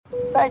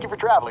Thank you for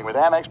traveling with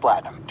Amex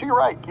Platinum. To your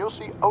right, you'll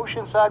see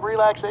oceanside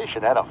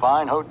relaxation at a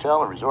fine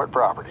hotel and resort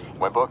property.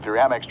 When booked through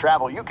Amex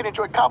Travel, you can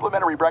enjoy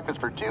complimentary breakfast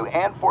for 2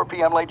 and 4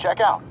 p.m. late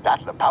checkout.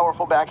 That's the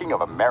powerful backing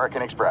of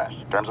American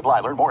Express. Terms apply.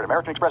 Learn more at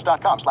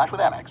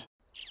americanexpress.com/withAmex.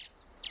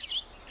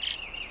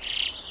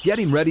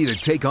 Getting ready to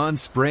take on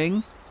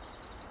spring?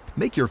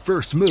 Make your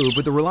first move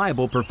with the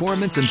reliable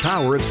performance and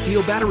power of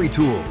Steel battery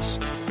tools.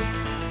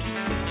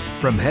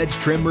 From hedge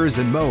trimmers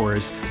and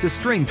mowers to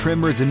string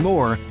trimmers and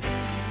more,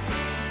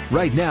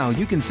 right now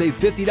you can save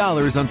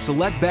 $50 on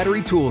select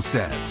battery tool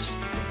sets.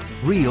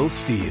 Real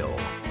Steel.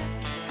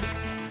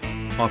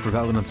 Offer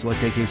valid on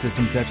select AK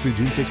system sets through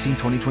June 16,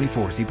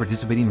 2024. See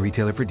participating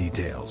retailer for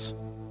details.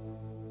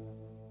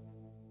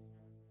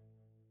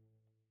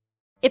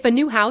 If a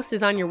new house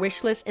is on your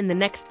wish list in the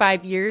next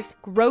 5 years,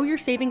 grow your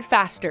savings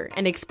faster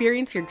and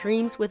experience your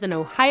dreams with an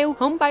Ohio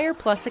Homebuyer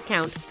Plus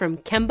account from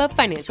Kemba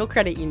Financial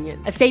Credit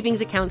Union. A savings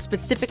account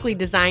specifically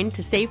designed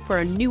to save for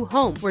a new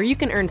home where you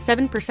can earn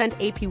 7%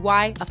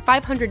 APY, a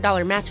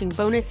 $500 matching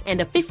bonus,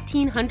 and a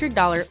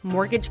 $1,500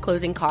 mortgage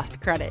closing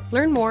cost credit.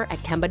 Learn more at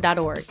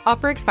Kemba.org.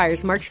 Offer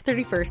expires March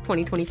 31st,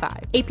 2025.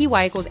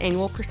 APY equals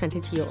annual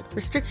percentage yield.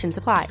 Restrictions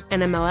apply.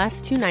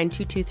 NMLS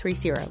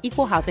 292230.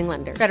 Equal housing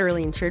lender.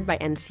 Federally insured by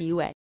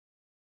NCUA.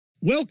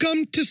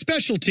 Welcome to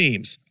Special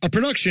Teams, a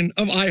production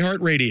of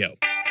iHeartRadio.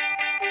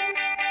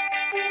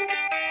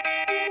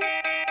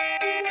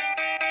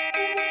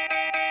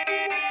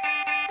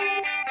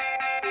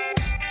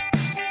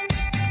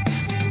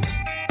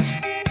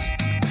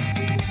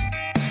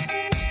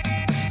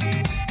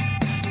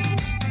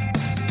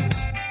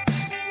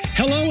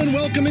 Hello and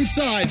welcome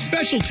inside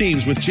Special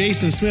Teams with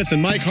Jason Smith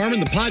and Mike Harmon,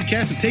 the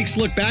podcast that takes a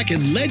look back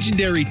at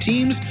legendary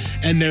teams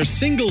and their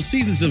single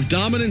seasons of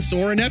dominance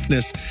or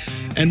ineptness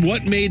and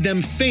what made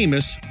them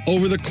famous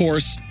over the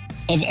course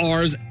of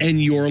ours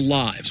and your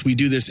lives. We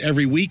do this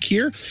every week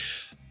here.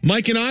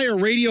 Mike and I are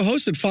radio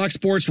hosts at Fox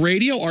Sports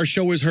Radio. Our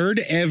show is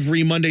heard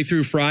every Monday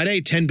through Friday,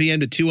 10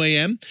 p.m. to 2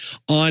 a.m.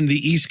 on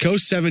the East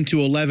Coast, 7 to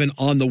 11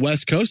 on the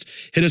West Coast.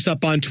 Hit us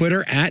up on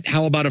Twitter at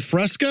How About a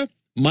Fresca.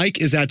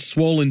 Mike is at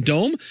Swollen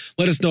Dome.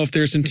 Let us know if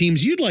there's some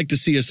teams you'd like to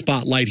see a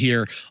spotlight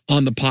here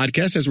on the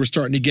podcast as we're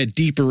starting to get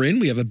deeper in.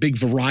 We have a big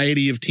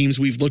variety of teams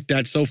we've looked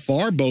at so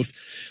far, both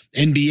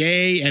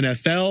NBA,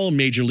 NFL,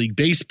 Major League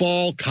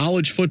Baseball,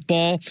 college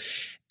football.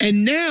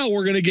 And now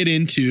we're going to get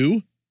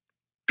into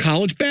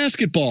college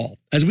basketball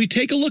as we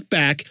take a look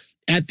back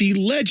at the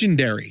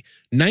legendary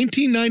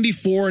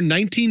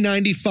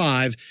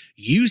 1994-1995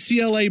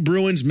 UCLA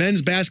Bruins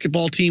men's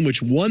basketball team,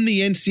 which won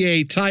the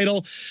NCAA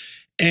title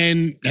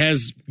and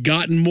has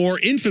gotten more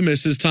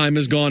infamous as time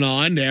has gone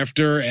on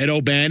after Ed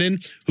O'Bannon,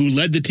 who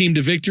led the team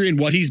to victory, and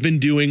what he's been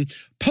doing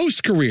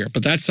post-career.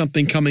 But that's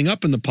something coming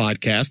up in the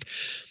podcast.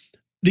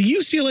 The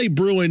UCLA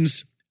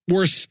Bruins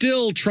were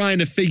still trying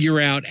to figure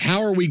out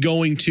how are we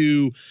going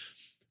to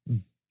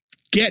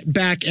get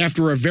back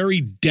after a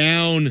very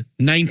down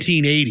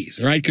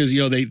 1980s, right? Because,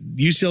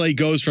 UCLA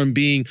goes from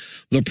being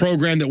the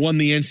program that won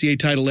the NCAA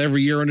title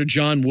every year under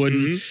John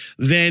Wooden.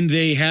 Mm-hmm. Then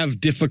they have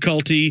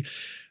difficulty.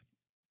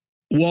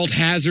 Walt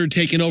Hazzard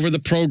taking over the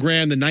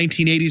program. The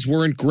 1980s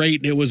weren't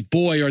great. And it was,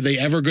 boy, are they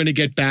ever going to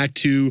get back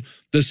to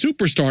the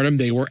superstardom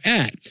they were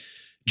at.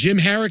 Jim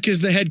Harrick is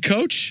the head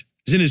coach.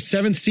 He's in his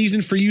 7th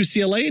season for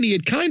UCLA, and he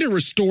had kind of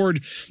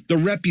restored the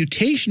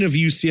reputation of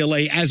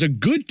UCLA as a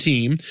good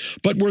team.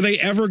 But were they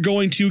ever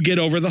going to get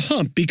over the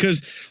hump?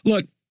 Because,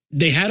 look,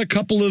 they had a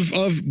couple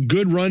of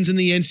good runs in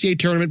the NCAA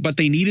tournament, but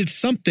they needed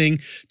something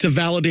to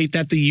validate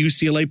that the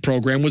UCLA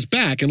program was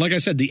back. And like I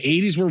said, the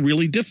 80s were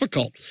really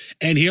difficult.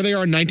 And here they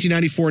are in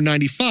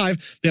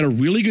 1994-95. They had a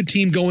really good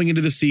team going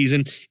into the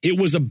season. It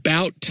was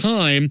about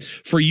time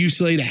for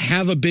UCLA to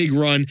have a big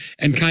run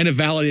and kind of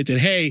validate that,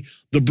 hey,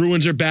 the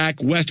Bruins are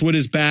back. Westwood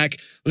is back.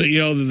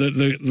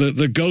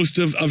 The ghost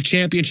of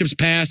championships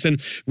past, and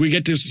we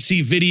get to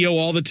see video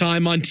all the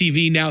time on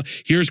TV now.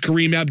 Here's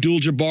Kareem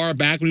Abdul-Jabbar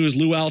back when he was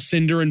Lou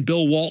Alcindor and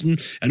Bill Walton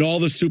and all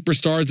the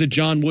superstars that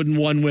John Wooden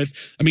won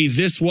with. I mean,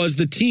 this was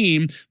the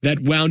team that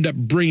wound up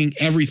bringing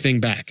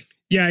everything back.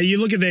 Yeah, you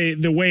look at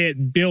the way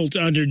it built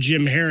under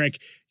Jim Harrick,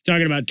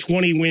 talking about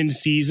 20-win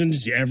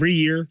seasons every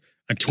year.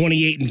 A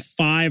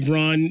 28-5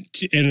 run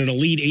and an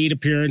Elite 8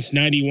 appearance,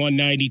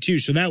 91-92.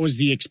 So that was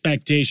the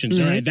expectations.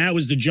 Mm-hmm. All right, that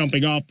was the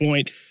jumping off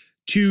point.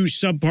 2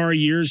 subpar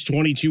years,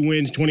 22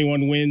 wins,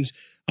 21 wins,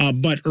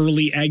 but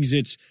early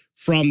exits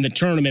from the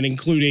tournament,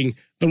 including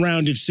the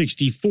round of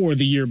 64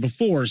 the year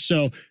before.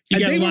 So you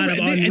got a lot of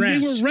unrest.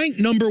 And they were ranked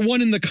number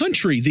 1 in the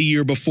country the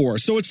year before.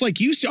 So it's like,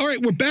 you see, all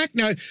right, we're back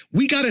now.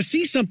 We got to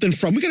see something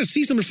from you in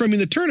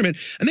the tournament.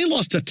 And they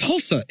lost to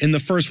Tulsa in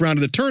the first round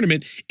of the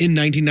tournament in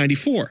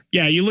 1994.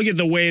 Yeah, you look at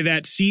the way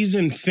that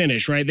season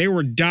finished, right? They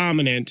were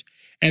dominant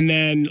and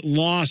then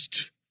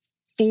lost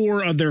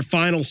 4 of their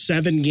final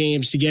 7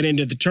 games to get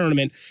into the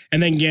tournament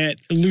and then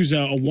lose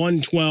a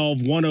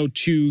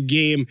 112-102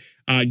 game.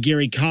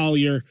 Gary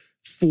Collier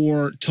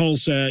for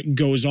Tulsa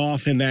goes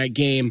off in that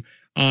game,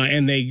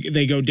 and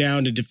they go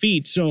down to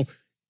defeat. So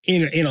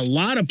in a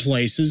lot of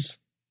places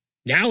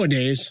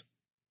nowadays,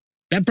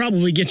 that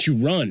probably gets you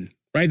run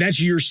right? That's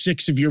year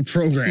 6 of your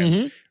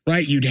program,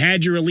 right? You'd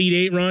had your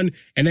Elite 8 run,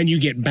 and then you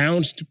get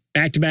bounced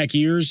back-to-back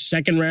years,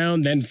 second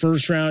round, then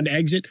first round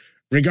exit,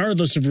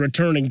 regardless of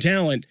returning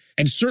talent.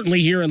 And certainly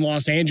here in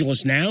Los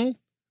Angeles now,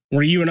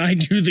 where you and I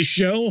do the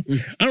show,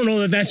 I don't know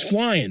that that's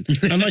flying,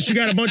 unless you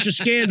got a bunch of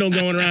scandal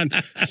going around.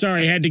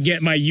 Sorry, I had to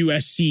get my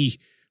USC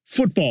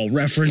football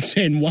reference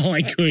in while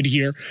I could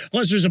here.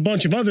 Unless there's a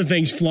bunch of other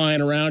things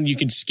flying around, you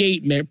can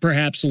skate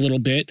perhaps a little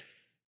bit.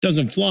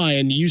 Doesn't fly,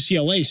 and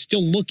UCLA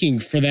still looking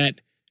for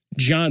that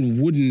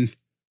John Wooden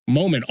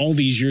moment all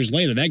these years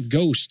later. That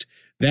ghost,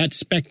 that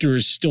specter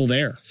is still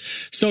there.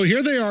 So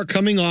here they are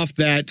coming off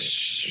that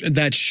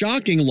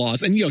shocking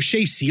loss. And,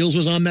 Shea Seals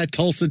was on that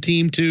Tulsa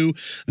team, too,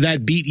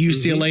 that beat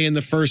UCLA in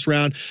the first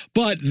round.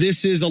 But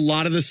this is a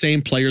lot of the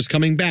same players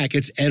coming back.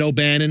 It's Ed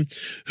O'Bannon,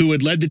 who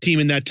had led the team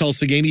in that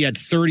Tulsa game. He had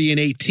 30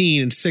 and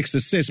 18 and 6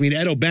 assists. I mean,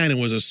 Ed O'Bannon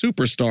was a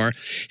superstar.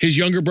 His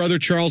younger brother,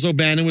 Charles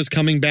O'Bannon, was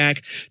coming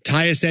back.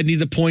 Tyus Edney,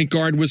 the point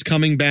guard, was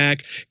coming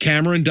back.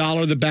 Cameron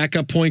Dollar, the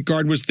backup point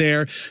guard, was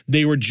there.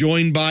 They were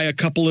joined by a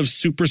couple of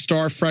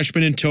superstar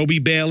freshmen in Toby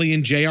Bailey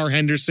and J.R.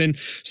 Henderson.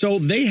 So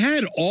they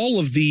had all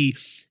of the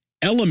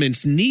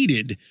elements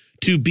needed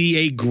to be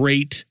a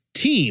great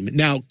team.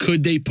 Now,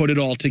 could they put it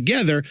all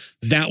together?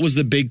 That was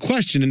the big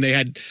question. And they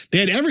had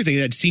everything.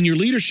 They had senior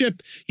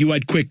leadership. You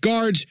had quick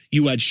guards.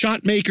 You had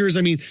shot makers.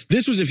 I mean,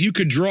 this was if you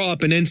could draw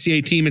up an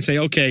NCAA team and say,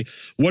 okay,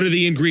 what are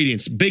the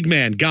ingredients? Big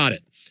man, got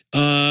it.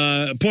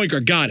 Point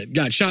guard, got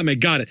it. Shot maker,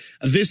 got it.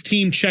 This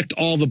team checked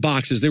all the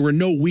boxes. There were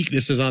no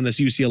weaknesses on this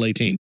UCLA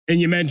team. And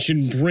you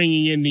mentioned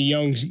bringing in the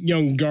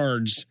young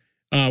guards,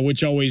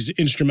 which always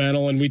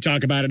instrumental, and we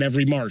talk about it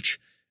every March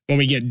when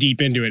we get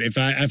deep into it.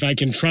 If I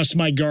can trust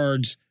my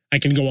guards, I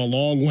can go a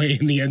long way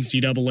in the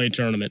NCAA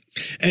tournament.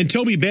 And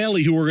Toby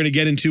Bailey, who we're going to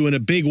get into in a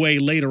big way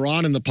later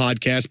on in the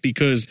podcast,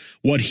 because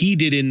what he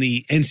did in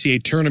the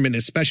NCAA tournament,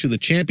 especially the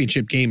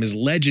championship game, is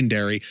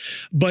legendary.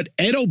 But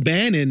Ed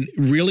O'Bannon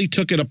really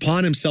took it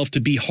upon himself to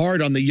be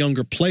hard on the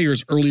younger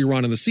players earlier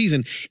on in the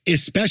season,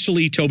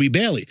 especially Toby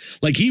Bailey.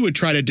 Like, he would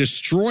try to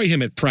destroy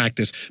him at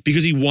practice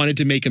because he wanted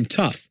to make him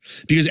tough.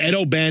 Because Ed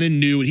O'Bannon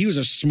knew, and he was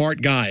a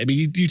smart guy. I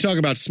mean, you talk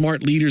about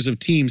smart leaders of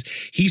teams.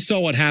 He saw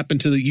what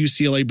happened to the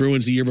UCLA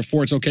Bruins the year before.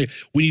 It's okay.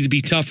 We need to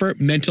be tougher,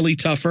 mentally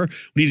tougher.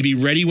 We need to be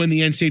ready when the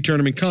NCAA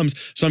tournament comes.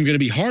 So I'm going to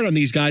be hard on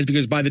these guys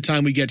because by the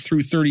time we get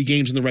through 30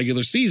 games in the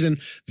regular season,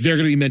 they're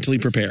going to be mentally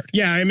prepared.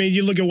 Yeah, I mean,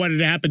 you look at what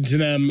had happened to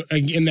them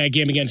in that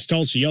game against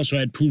Tulsa. You also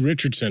had Pooh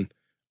Richardson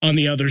on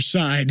the other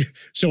side.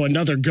 So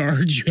another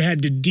guard you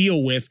had to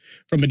deal with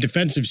from a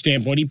defensive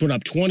standpoint. He put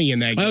up 20 in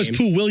that game. That was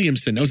Pooh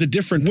Williamson. That was a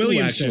different Pooh,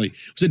 actually.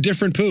 It was a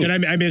different Pooh.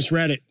 I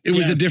misread it. It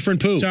was a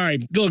different Pooh. Sorry.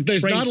 Look,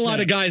 there's not a lot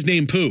of guys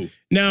named Pooh.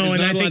 No,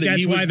 and I think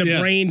that's why the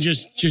brain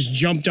just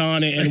jumped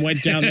on it and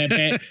went down that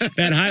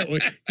high.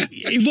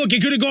 Look,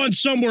 it could have gone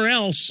somewhere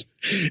else.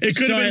 It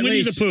could have been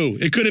Winnie the Pooh.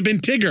 It could have been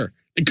Tigger.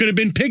 It could have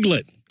been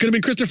Piglet. It could have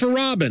been Christopher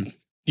Robin.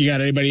 You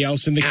got anybody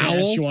else in the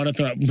cast you want to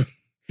throw?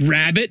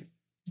 Rabbit.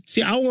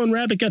 See, Owl and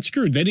Rabbit got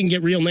screwed. They didn't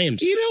get real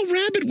names.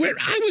 Rabbit,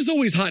 I was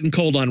always hot and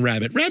cold on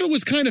Rabbit. Rabbit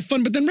was kind of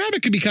fun, but then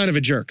Rabbit could be kind of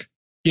a jerk.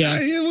 Yeah.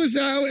 That was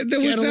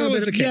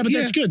the case. Yeah, but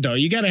that's good, though.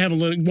 You got to have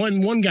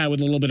one guy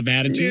with a little bit of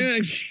attitude. Yeah.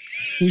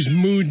 Whose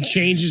mood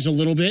changes a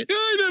little bit.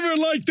 I never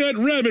liked that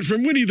Rabbit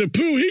from Winnie the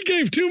Pooh. He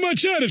gave too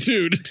much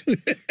attitude.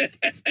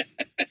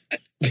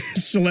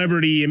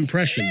 Celebrity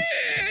impressions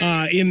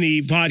in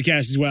the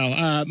podcast as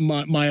well.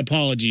 My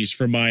apologies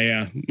for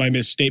my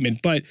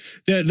misstatement. But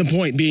the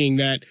point being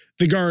that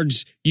the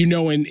guards,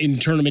 in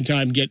tournament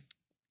time get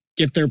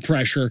their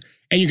pressure,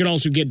 and you can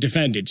also get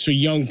defended. So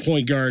young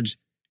point guards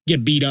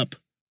get beat up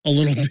a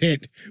little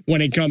bit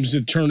when it comes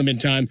to tournament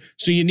time.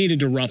 So you needed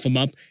to rough them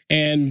up.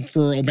 And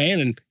for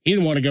O'Bannon, he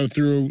didn't want to go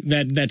through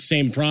that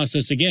same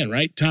process again,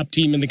 right? Top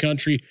team in the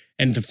country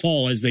and to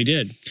fall as they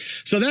did.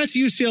 So that's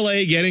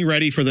UCLA getting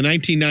ready for the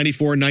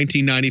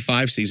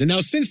 1994-1995 season.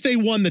 Now, since they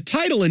won the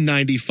title in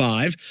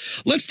 95,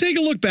 let's take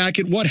a look back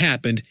at what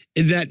happened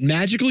in that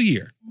magical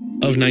year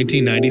of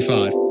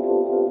 1995.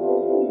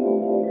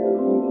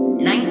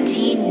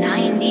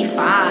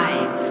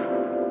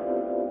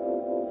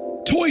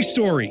 1995. Toy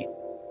Story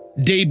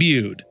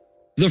debuted.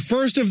 The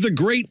first of the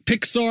great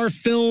Pixar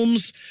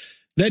films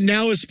that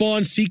now has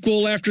spawned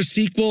sequel after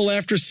sequel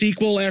after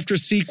sequel after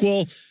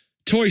sequel.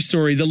 Toy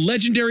Story, the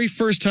legendary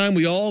first time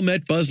we all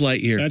met Buzz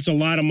Lightyear. That's a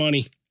lot of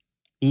money.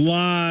 A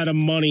lot of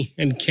money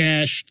and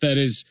cash that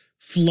has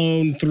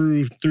flown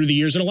through the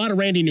years, and a lot of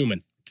Randy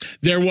Newman.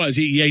 There was.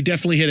 He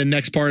definitely hit a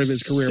next part of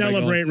his career.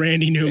 Celebrate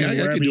Randy Newman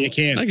wherever you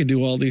can. I can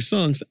do all these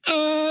songs.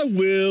 I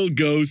will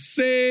go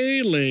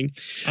sailing.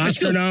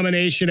 Oscar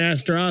nomination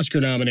after Oscar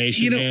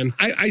nomination, man.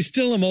 I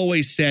still am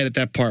always sad at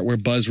that part where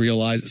Buzz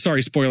realizes,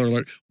 sorry, spoiler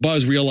alert,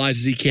 Buzz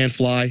realizes he can't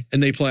fly,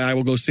 and they play I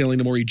Will Go Sailing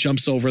the more he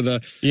jumps over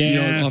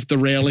off the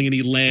railing, and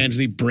he lands,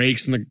 and he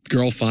breaks, and the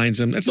girl finds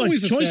him. That's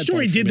always a sad Toy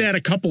Story did that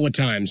a couple of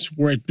times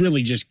where it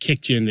really just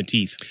kicked you in the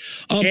teeth.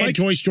 And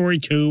Toy Story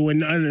 2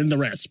 and the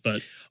rest,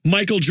 but...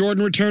 Michael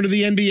Jordan returned to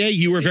the NBA,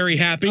 you were very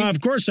happy?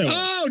 Of course I was.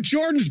 Oh,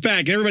 Jordan's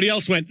back. And everybody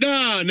else went,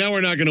 no, now we're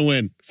not going to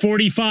win.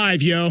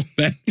 45, yo.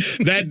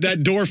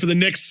 That door for the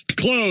Knicks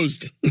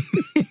closed.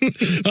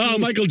 Oh,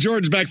 Michael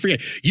Jordan's back.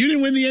 Forget. You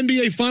didn't win the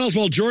NBA Finals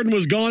while Jordan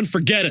was gone.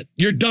 Forget it.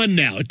 You're done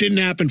now. It didn't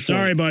happen for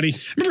Sorry, you. buddy. I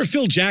remember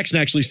Phil Jackson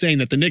actually saying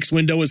that the Knicks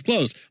window is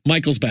closed.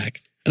 Michael's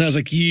back. And I was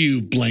like,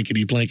 you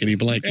blankety, blankety,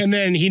 blank. And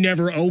then he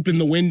never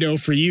opened the window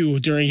for you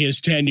during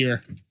his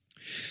tenure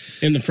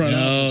in the front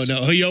office.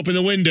 No, he opened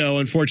the window.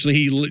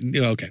 Unfortunately,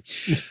 okay.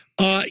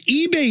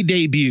 eBay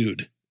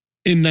debuted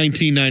in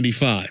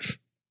 1995,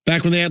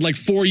 back when they had like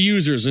 4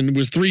 users and it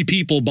was 3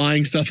 people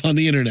buying stuff on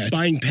the internet.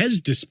 Buying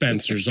Pez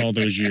dispensers all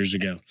those years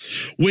ago.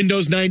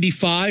 Windows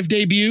 95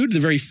 debuted,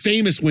 the very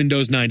famous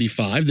Windows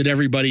 95 that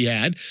everybody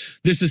had.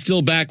 This is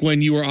still back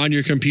when you were on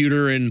your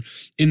computer and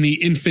in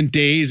the infant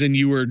days and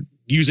you were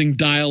using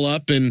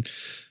dial-up and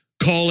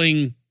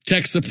calling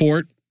tech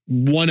support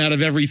 1 out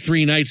of every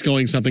 3 nights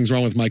going, something's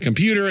wrong with my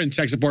computer. And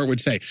tech support would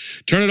say,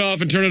 turn it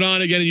off and turn it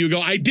on again. And you would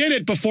go, I did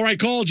it before I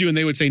called you. And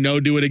they would say, no,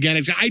 do it again.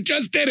 And say, I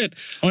just did it.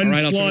 Unplug all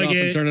right, I'll turn it off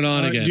and turn it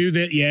on again. Do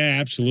that. Yeah,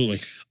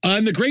 absolutely.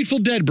 And the Grateful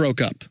Dead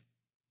broke up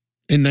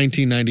in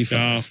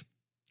 1995.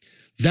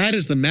 That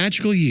is the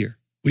magical year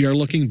we are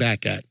looking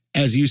back at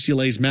as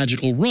UCLA's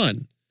magical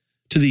run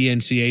to the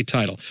NCAA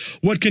title.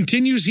 What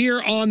continues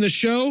here on the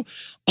show,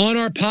 on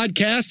our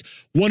podcast,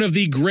 one of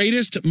the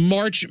greatest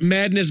March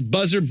Madness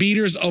buzzer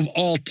beaters of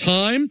all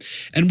time.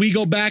 And we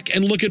go back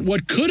and look at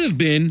what could have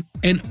been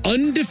an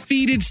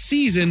undefeated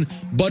season,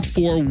 but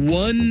for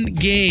 1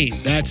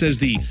 game. That's as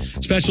the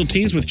Special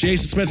Teams with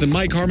Jason Smith and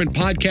Mike Harmon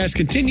podcast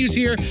continues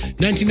here,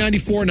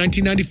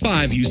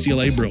 1994-1995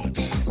 UCLA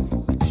Bruins.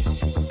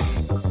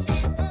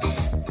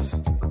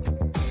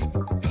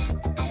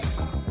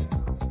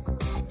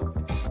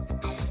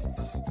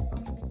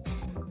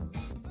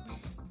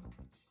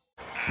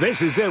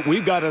 This is it.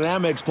 We've got an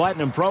Amex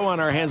Platinum Pro on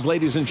our hands,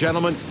 ladies and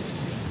gentlemen.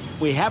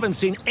 We haven't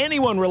seen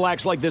anyone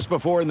relax like this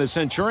before in the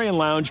Centurion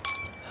Lounge.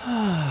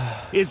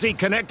 Is he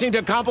connecting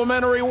to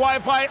complimentary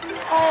Wi-Fi?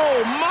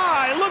 Oh,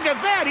 my. Look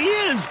at that. He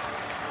is.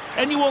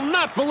 And you will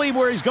not believe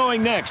where he's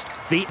going next.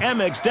 The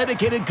Amex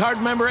dedicated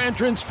card member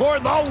entrance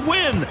for the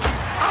win.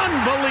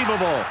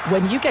 Unbelievable.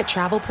 When you get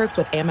travel perks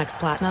with Amex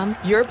Platinum,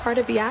 you're part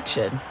of the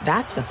action.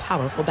 That's the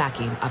powerful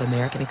backing of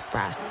American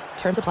Express.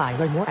 Terms apply.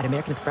 Learn more at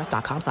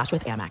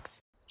americanexpress.com/withAmex.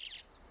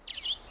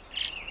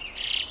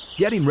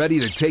 Getting ready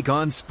to take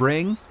on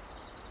spring?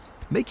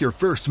 Make your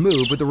first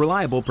move with the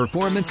reliable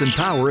performance and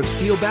power of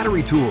Steel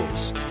battery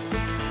tools.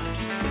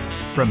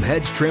 From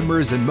hedge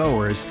trimmers and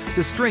mowers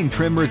to string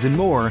trimmers and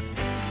more,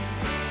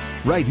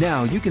 right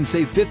now you can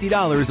save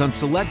 $50 on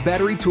select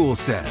battery tool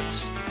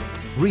sets.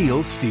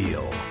 Real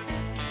Steel.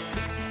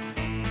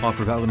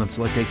 Offer valid on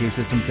select AK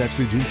system sets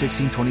through June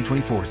 16,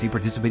 2024. See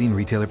participating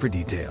retailer for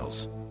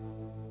details.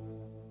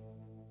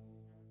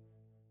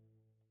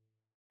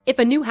 If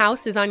a new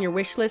house is on your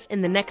wish list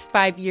in the next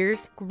 5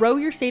 years, grow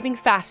your savings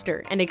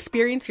faster and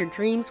experience your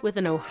dreams with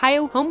an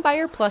Ohio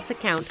Homebuyer Plus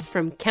account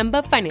from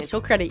Kemba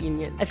Financial Credit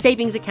Union. A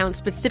savings account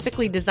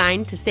specifically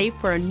designed to save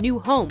for a new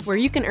home where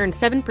you can earn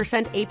 7%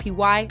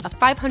 APY, a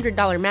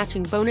 $500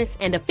 matching bonus,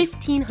 and a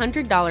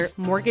 $1,500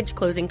 mortgage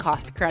closing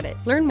cost credit.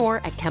 Learn more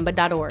at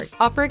Kemba.org.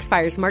 Offer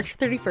expires March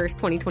 31st,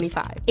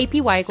 2025.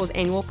 APY equals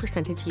annual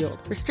percentage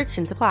yield.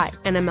 Restrictions apply.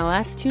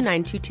 NMLS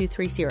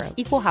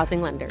 292230. Equal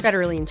housing lender.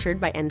 Federally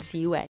insured by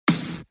NCUA.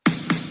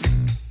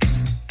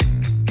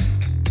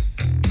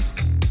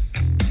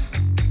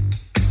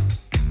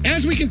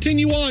 As we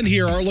continue on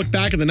here, our look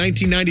back at the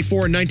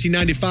 1994 and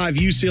 1995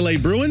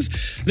 UCLA Bruins.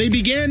 They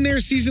began their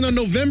season on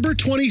November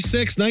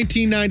 26,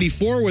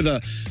 1994 with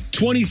a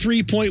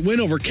 23-point win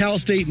over Cal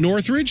State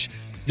Northridge.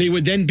 They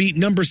would then beat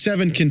number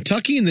 7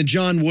 Kentucky in the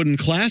John Wooden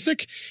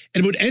Classic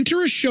and would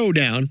enter a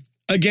showdown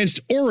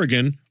against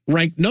Oregon,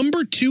 ranked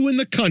number 2 in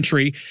the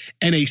country,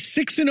 and a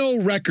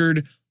 6-0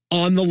 record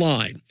on the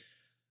line.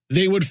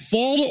 They would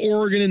fall to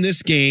Oregon in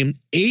this game,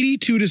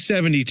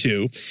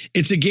 82-72.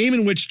 It's a game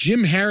in which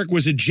Jim Herrick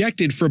was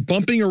ejected for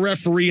bumping a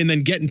referee and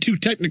then getting 2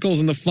 technicals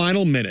in the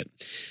final minute.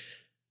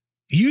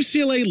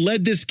 UCLA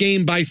led this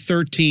game by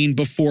 13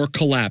 before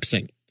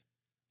collapsing.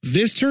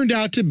 This turned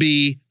out to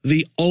be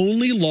the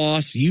only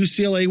loss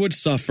UCLA would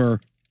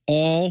suffer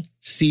all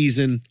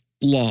season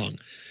long.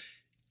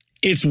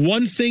 It's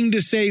one thing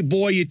to say,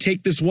 boy, you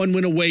take this 1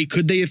 win away.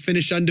 Could they have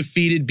finished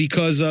undefeated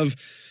because of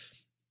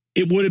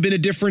it would have been a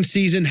different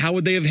season? How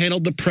would they have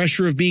handled the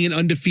pressure of being an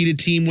undefeated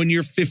team when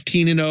you're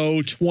 15-0,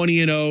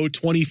 20-0,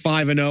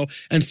 25-0?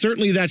 And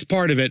certainly that's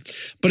part of it.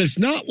 But it's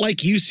not like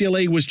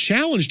UCLA was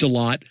challenged a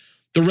lot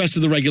the rest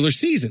of the regular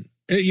season.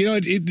 You know,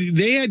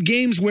 they had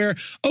games where,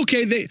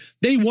 okay,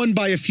 they won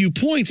by a few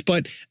points,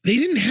 but they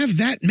didn't have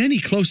that many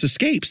close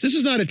escapes. This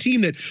was not a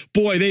team that,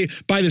 boy, they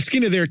by the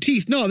skin of their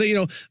teeth. No,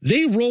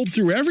 they rolled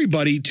through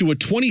everybody to a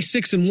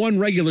 26-1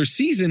 regular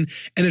season,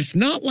 and it's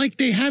not like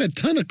they had a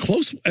ton of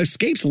close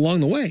escapes along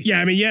the way. Yeah,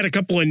 I mean, you had a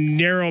couple of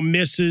narrow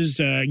misses,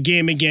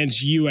 game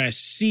against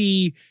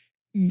USC,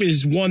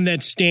 is one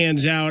that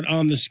stands out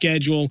on the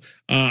schedule.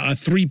 A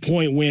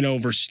 3-point win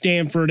over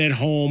Stanford at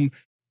home.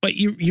 But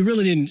you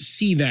really didn't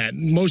see that.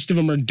 Most of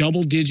them are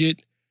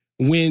double-digit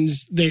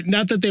wins.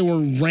 Not that they were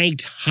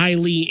ranked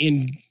highly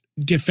in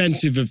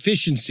defensive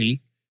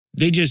efficiency.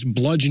 They just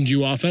bludgeoned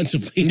you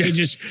offensively.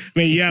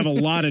 You have a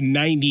lot of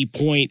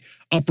 90-point,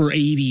 upper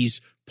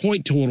 80s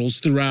point totals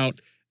throughout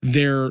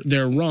their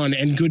run,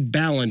 and good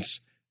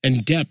balance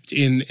and depth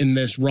in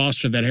this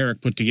roster that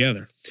Herrick put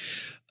together.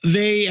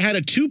 They had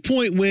a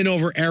 2-point win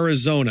over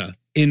Arizona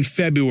in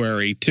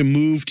February to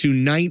move to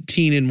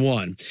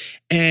 19-1.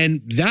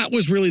 And that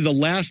was really the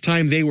last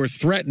time they were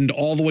threatened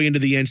all the way into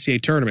the NCAA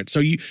tournament.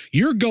 So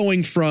you're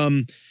going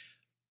from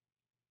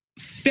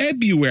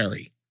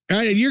February,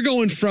 right? And you're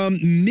going from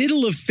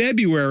middle of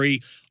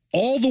February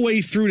all the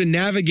way through to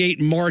navigate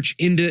March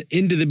into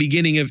the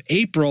beginning of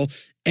April,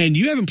 and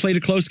you haven't played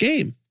a close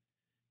game.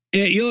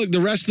 And you look, the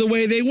rest of the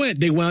way they went,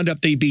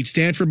 they beat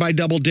Stanford by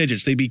double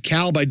digits. They beat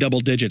Cal by double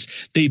digits.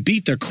 They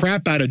beat the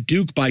crap out of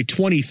Duke by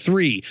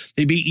 23.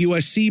 They beat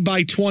USC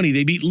by 20.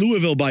 They beat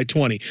Louisville by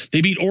 20.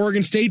 They beat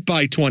Oregon State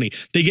by 20.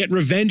 They get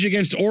revenge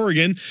against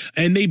Oregon,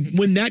 and they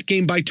win that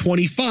game by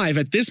 25.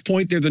 At this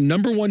point, they're the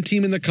number 1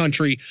 team in the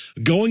country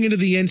going into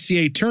the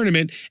NCAA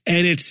tournament,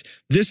 and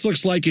this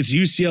looks like it's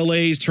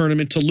UCLA's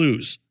tournament to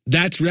lose.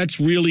 That's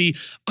really,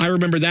 I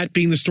remember that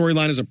being the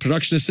storyline as a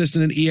production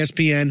assistant at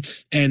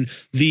ESPN, and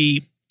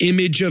the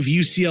image of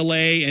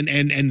UCLA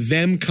and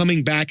them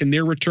coming back and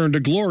their return to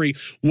glory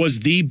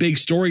was the big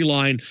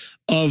storyline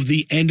of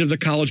the end of the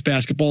college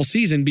basketball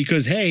season,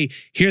 because, hey,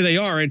 here they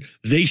are, and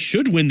they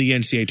should win the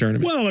NCAA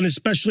tournament. Well, and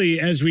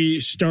especially as we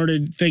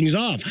started things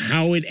off,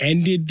 how it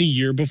ended the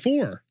year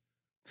before.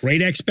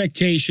 Great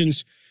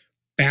expectations,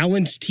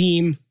 balanced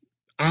team,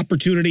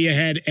 opportunity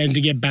ahead, and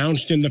to get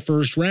bounced in the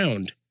first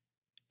round.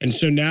 And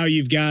so now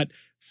you've got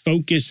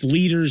focused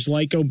leaders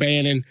like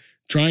O'Bannon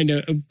trying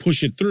to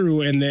push it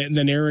through, and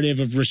the narrative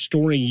of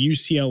restoring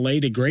UCLA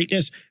to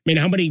greatness. I mean,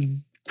 how many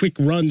quick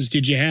runs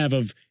did you have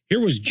of, here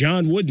was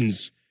John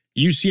Wooden's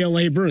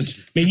UCLA Bruins?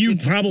 I mean, you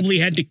probably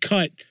had to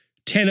cut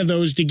 10 of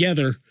those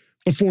together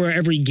before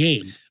every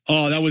game.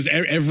 Oh, that was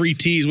every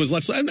tease was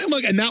let's and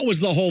look, and that was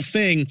the whole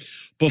thing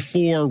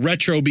before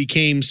retro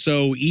became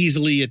so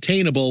easily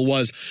attainable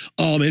was,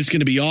 it's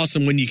going to be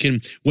awesome when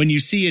you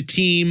see a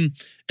team,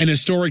 an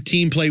historic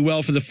team, play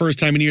well for the first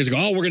time in years ago.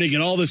 Oh, we're going to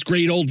get all this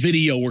great old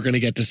video we're going to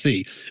get to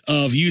see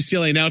of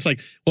UCLA. Now it's like,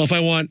 well, if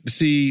I want to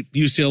see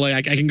UCLA,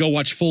 I can go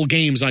watch full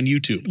games on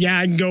YouTube. Yeah,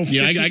 I can go.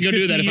 50, I can go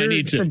do that if I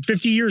need to. From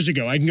 50 years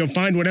ago, I can go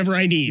find whatever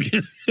I need.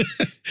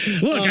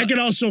 Look, I can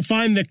also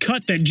find the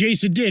cut that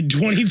Jason did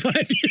 25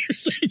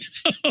 years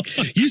ago.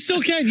 You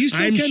still can.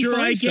 I'm sure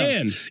find I stuff.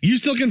 can. You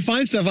still can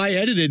find stuff I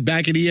edited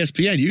back at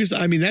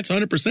ESPN. That's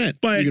 100%.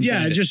 But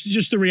yeah,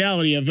 just the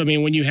reality of,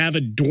 when you have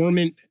a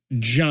dormant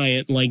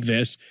giant like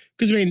this,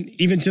 because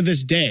even to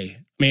this day,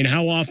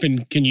 how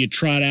often can you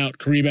trot out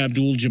Kareem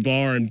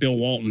Abdul-Jabbar and Bill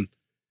Walton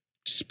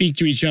speak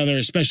to each other,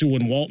 especially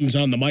when Walton's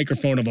on the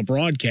microphone of a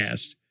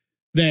broadcast?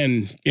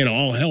 Then,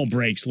 all hell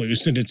breaks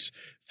loose, and it's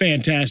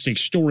fantastic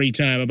story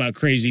time about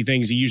crazy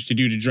things he used to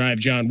do to drive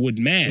John Wood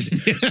mad.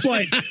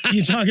 But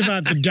you talk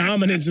about the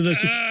dominance of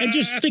this, and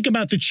just think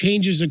about the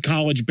changes in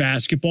college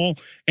basketball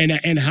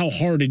and how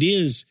hard it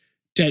is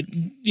to,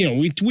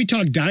 we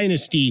talk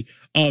dynasty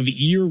of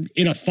you're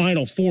in a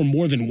Final Four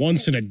more than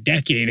once in a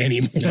decade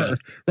anymore,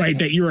 right?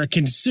 That you're a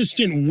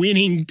consistent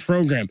winning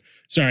program.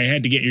 Sorry, I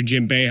had to get your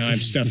Jim Boeheim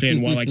stuff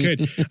in while I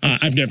could.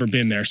 I've never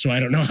been there, so I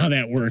don't know how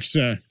that works.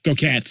 Go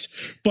Cats.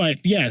 But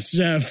yes,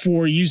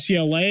 for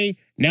UCLA,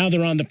 now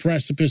they're on the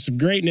precipice of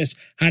greatness.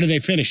 How do they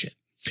finish it?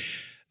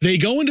 They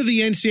go into the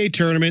NCAA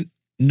tournament,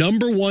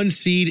 number 1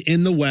 seed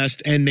in the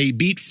West, and they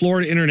beat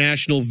Florida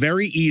International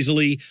very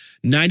easily,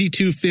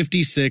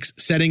 92-56,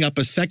 setting up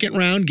a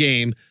second-round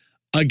game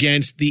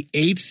against the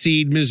 8th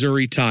seed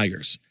Missouri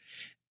Tigers.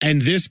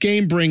 And this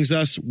game brings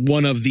us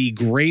one of the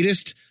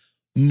greatest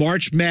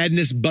March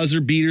Madness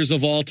buzzer beaters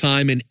of all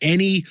time, and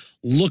any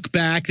look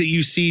back that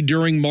you see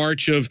during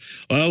March of,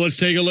 let's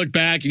take a look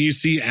back, and you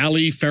see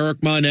Ali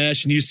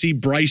Farrokh-Monesh, and you see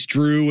Bryce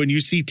Drew, and you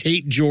see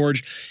Tate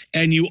George,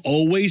 and you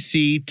always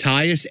see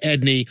Tyus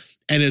Edney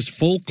and his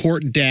full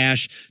court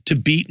dash to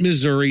beat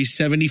Missouri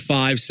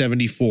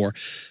 75-74.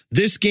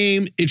 This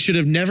game, it should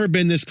have never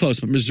been this close,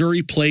 but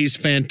Missouri plays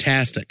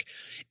fantastic.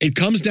 It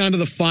comes down to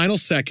the final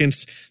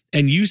seconds,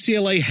 and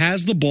UCLA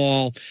has the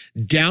ball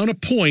down a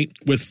point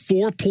with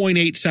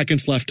 4.8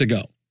 seconds left to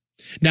go.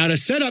 Now, to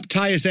set up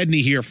Tyus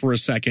Edney here for a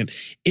second,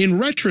 in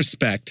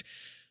retrospect,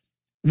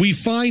 we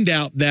find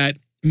out that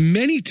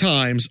many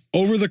times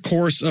over the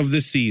course of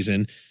the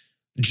season,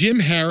 Jim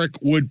Herrick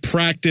would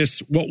practice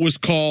what was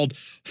called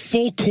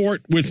full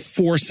court with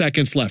 4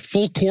 seconds left,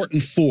 full court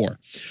and 4,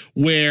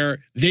 where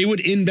they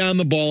would inbound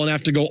the ball and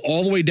have to go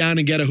all the way down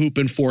and get a hoop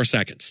in 4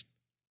 seconds.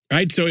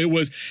 Right? So it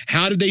was,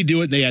 how did they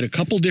do it? They had a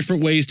couple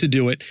different ways to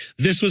do it.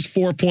 This was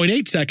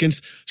 4.8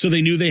 seconds, so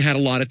they knew they had a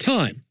lot of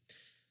time.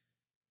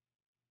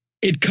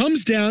 It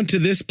comes down to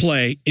this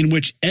play in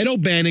which Ed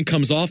O'Bannon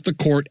comes off the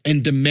court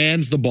and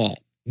demands the ball.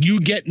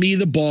 You get me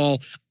the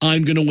ball,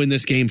 I'm going to win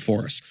this game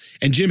for us.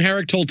 And Jim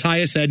Herrick told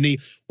Tyus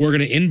Edney, we're going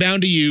to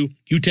inbound to you.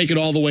 You take it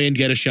all the way and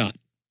get a shot.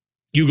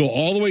 You go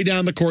all the way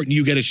down the court and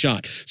you get a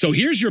shot. So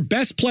here's your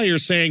best player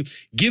saying,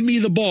 give me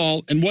the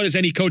ball. And what is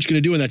any coach going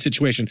to do in that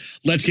situation?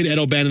 Let's get Ed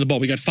O'Bannon the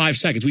ball. We got 5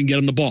 seconds. We can get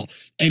him the ball.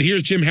 And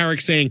here's Jim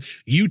Herrick saying,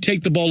 you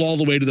take the ball all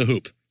the way to the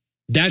hoop.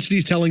 That's what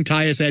he's telling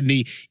Tyus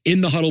Edney in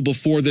the huddle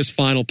before this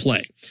final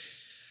play.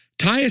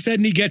 Tyus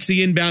Edney gets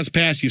the inbounds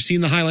pass. You've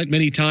seen the highlight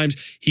many times.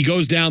 He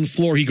goes down the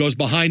floor. He goes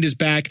behind his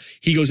back.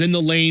 He goes in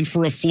the lane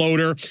for a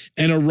floater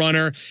and a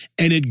runner.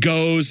 And it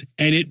goes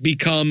and it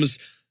becomes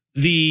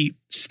the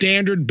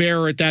standard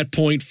bearer at that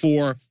point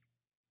for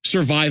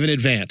survive and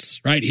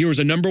advance, right? Here was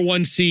a number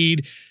 1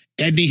 seed.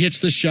 Edney hits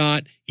the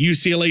shot.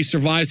 UCLA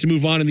survives to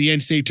move on in the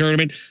NCAA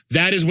tournament.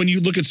 That is when you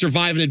look at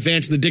survive and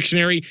advance in the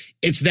dictionary,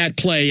 it's that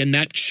play and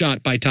that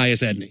shot by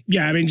Tyus Edney.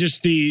 Yeah, I mean,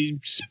 just the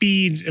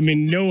speed. I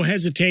mean, no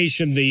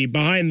hesitation. The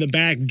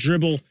behind-the-back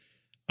dribble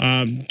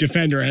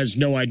defender has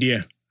no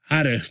idea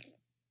how to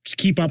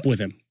keep up with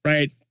him,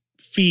 right?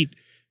 Feet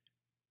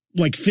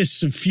like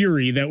fists of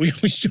fury that we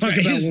always talk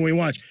about when we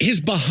watch.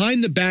 His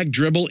behind-the-back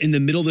dribble in the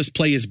middle of this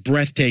play is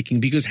breathtaking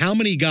because how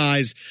many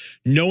guys,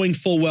 knowing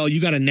full well you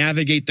got to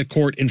navigate the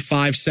court in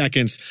 5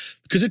 seconds,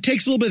 because it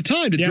takes a little bit of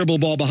time to dribble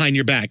the ball behind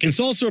your back. And it's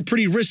also a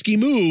pretty risky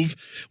move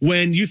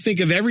when you think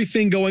of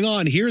everything going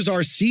on. Here's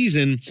our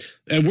season,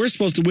 and we're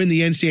supposed to win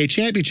the NCAA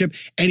championship,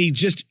 and he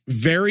just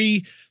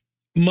very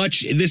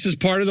much, this is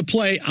part of the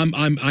play.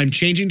 I'm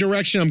changing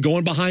direction. I'm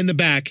going behind the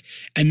back,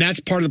 and that's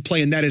part of the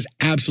play, and that is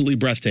absolutely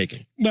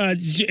breathtaking. But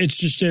it's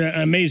just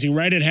amazing.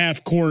 Right at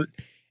half court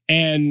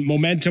and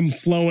momentum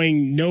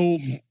flowing, no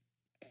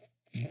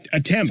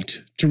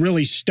attempt to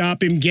really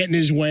stop him getting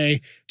his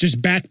way,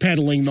 just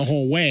backpedaling the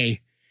whole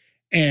way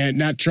and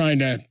not trying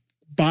to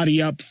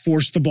body up,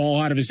 force the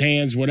ball out of his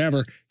hands,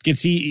 whatever.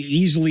 Gets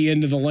easily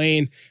into the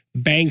lane,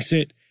 banks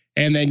it,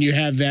 and then you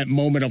have that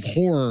moment of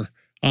horror.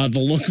 The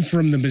look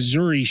from the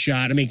Missouri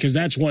shot, I mean, because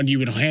that's one you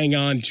would hang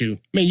on to. I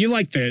mean, you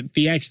like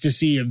the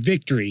ecstasy of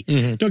victory.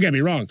 Mm-hmm. Don't get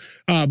me wrong.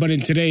 But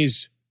in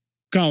today's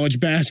college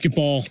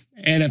basketball,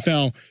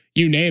 NFL,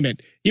 you name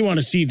it, you want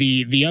to see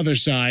the other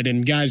side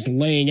and guys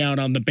laying out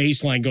on the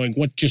baseline going,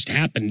 what just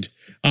happened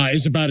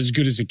is about as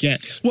good as it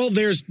gets. Well,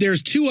 there's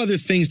 2 other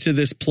things to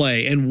this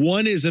play, and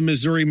one is a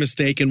Missouri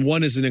mistake, and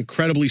one is an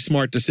incredibly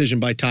smart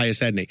decision by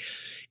Tyus Edney.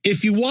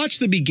 If you watch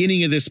the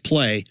beginning of this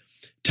play,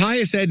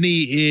 Tyus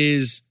Edney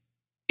is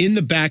in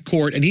the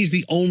backcourt, and he's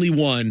the only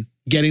one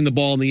getting the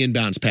ball in the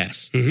inbounds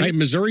pass, right?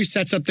 Missouri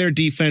sets up their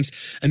defense,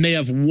 and they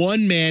have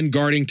one man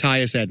guarding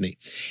Tyus Edney.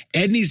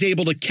 Edney's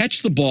able to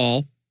catch the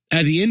ball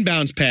at the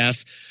inbounds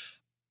pass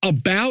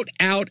about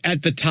out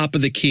at the top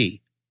of the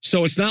key.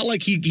 So it's not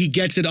like he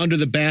gets it under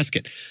the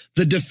basket.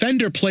 The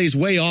defender plays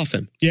way off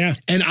him. Yeah.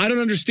 And I don't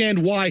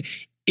understand why.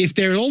 If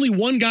there's only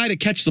one guy to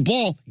catch the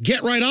ball,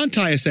 get right on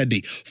Tyus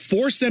Edney.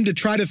 Force them to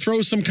try to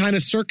throw some kind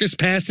of circus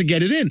pass to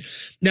get it in.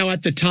 Now,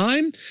 at the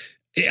time,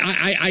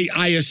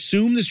 I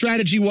assume the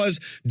strategy was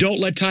don't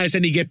let Tyus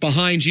Edney get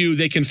behind you.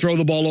 They can throw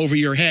the ball over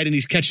your head, and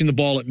he's catching the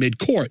ball at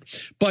midcourt.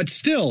 But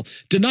still,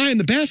 deny him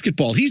the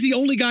basketball. He's the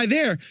only guy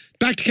there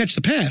back to catch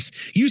the pass.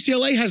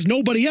 UCLA has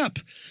nobody up.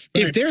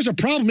 Right. If there's a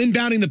problem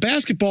inbounding the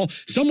basketball,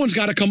 someone's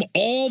got to come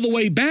all the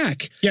way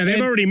back. Yeah,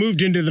 they've already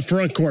moved into the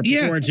front court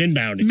before it's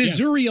inbounding.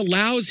 Missouri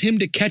allows him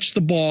to catch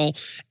the ball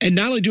and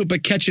not only do it,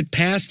 but catch it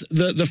past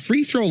the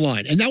free throw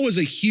line. And that was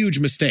a huge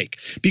mistake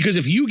because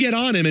if you get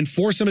on him and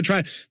force him to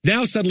try,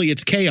 now suddenly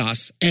it's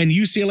chaos and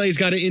UCLA's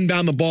got to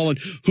inbound the ball and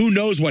who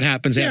knows what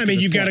happens after. I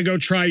mean, you've got to go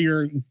try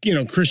your,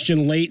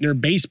 Christian Laettner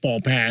baseball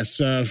pass,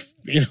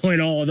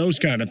 and all of those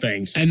kind of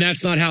things. And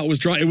that's not how it was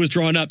drawn. It was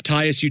drawn up.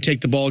 Tyus, you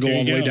take the ball, go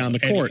all the way down the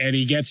court. And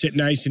he gets it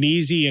nice and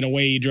easy, and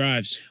away he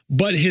drives.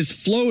 But his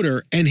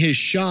floater and his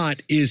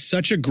shot is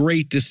such a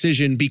great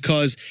decision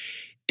because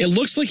it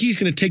looks like he's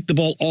going to take the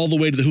ball all the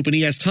way to the hoop, and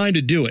he has time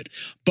to do it.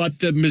 But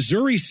the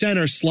Missouri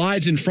center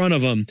slides in front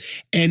of him,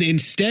 and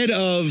instead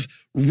of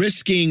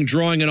risking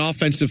drawing an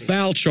offensive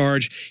foul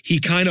charge, he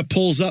kind of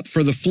pulls up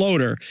for the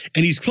floater,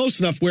 and he's close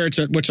enough where it's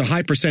a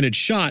high percentage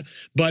shot,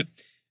 but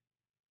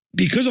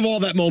because of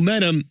all that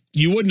momentum,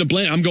 you wouldn't have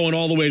blamed, I'm going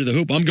all the way to the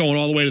hoop. I'm going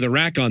all the way to the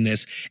rack on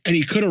this. And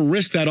he could have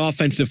risked that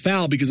offensive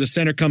foul because the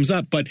center comes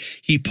up, but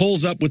he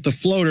pulls up with the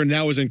floater, and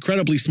that was an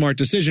incredibly smart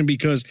decision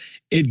because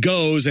it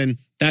goes, and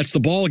that's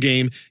the ball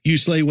game.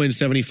 UCLA wins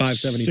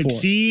 75-74.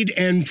 Succeed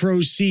and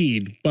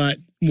proceed, but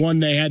one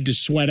they had to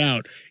sweat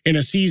out in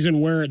a season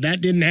where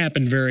that didn't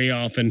happen very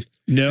often.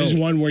 No. This is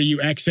one where you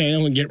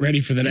exhale and get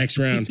ready for the next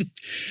round.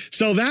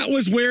 So that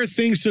was where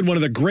things stood. One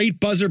of the great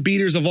buzzer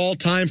beaters of all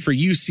time for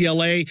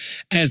UCLA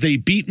as they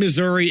beat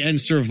Missouri and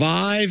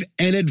survive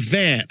and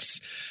advance.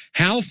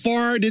 How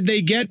far did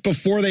they get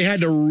before they had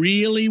to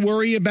really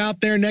worry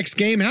about their next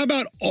game? How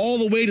about all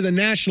the way to the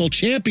national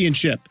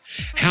championship?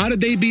 How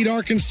did they beat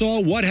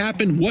Arkansas? What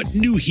happened? What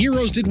new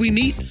heroes did we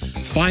meet?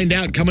 Find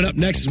out coming up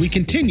next as we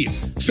continue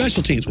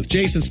Special Teams with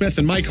Jason Smith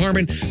and Mike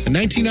Harmon, the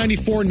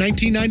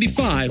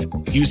 1994-1995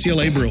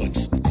 UCLA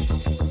Bruins.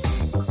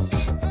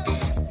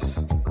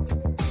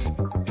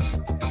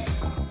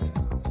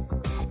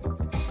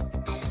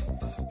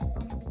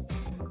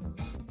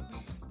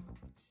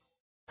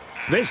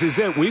 This is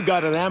it. We've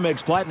got an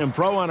Amex Platinum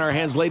Pro on our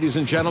hands, ladies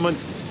and gentlemen.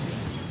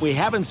 We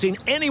haven't seen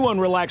anyone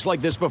relax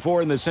like this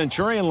before in the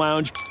Centurion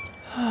Lounge.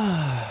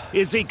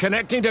 Is he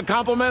connecting to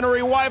complimentary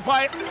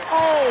Wi-Fi?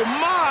 Oh,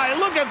 my!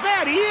 Look at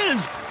that! He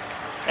is!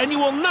 And you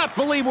will not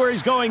believe where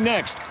he's going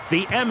next.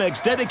 The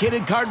Amex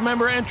dedicated card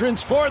member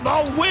entrance for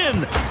the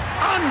win!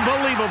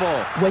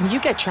 Unbelievable! When you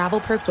get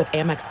travel perks with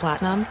Amex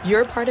Platinum,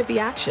 you're part of the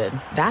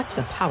action. That's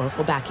the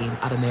powerful backing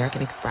of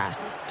American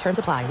Express. Terms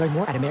apply. Learn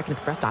more at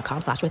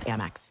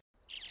americanexpress.com/withAmex.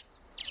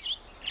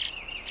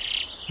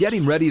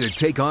 Getting ready to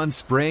take on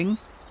spring?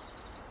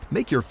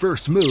 Make your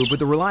first move with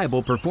the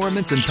reliable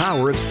performance and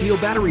power of Steel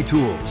battery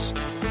tools.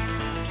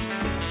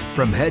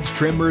 From hedge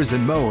trimmers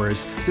and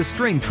mowers to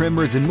string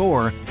trimmers and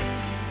more,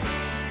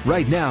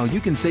 right now you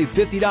can save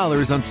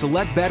 $50 on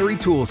select battery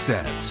tool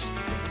sets.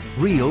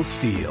 Real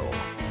Steel.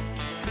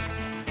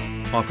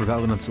 Offer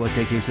valid on select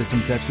AK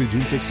system sets through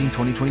June 16,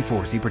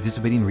 2024. See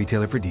participating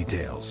retailer for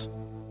details.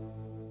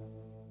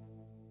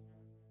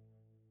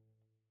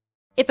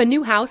 If a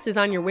new house is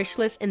on your wish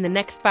list in the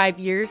next 5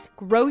 years,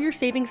 grow your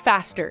savings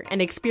faster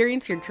and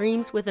experience your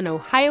dreams with an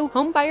Ohio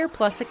Homebuyer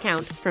Plus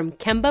account from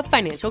Kemba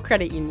Financial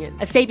Credit Union.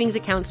 A savings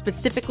account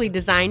specifically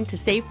designed to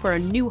save for a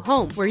new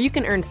home where you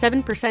can earn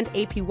 7%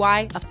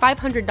 APY, a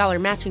 $500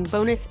 matching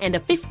bonus, and a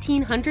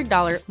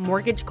 $1,500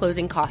 mortgage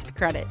closing cost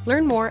credit.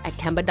 Learn more at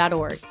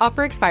Kemba.org.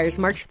 Offer expires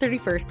March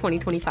 31st,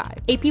 2025.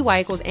 APY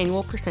equals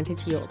annual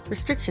percentage yield.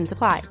 Restrictions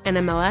apply.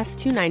 NMLS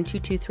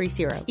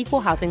 292230.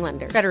 Equal housing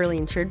lender. Federally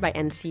insured by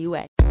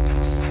NCUA.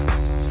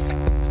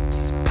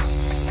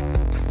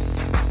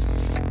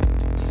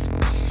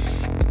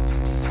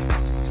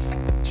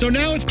 So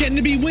now it's getting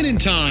to be winning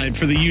time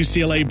for the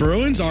UCLA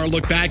Bruins. Our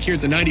look back here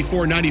at the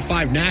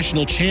 94-95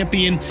 national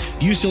champion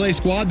UCLA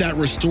squad that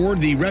restored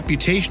the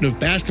reputation of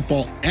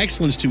basketball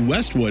excellence to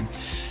Westwood.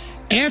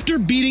 After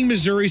beating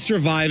Missouri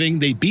surviving,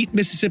 they beat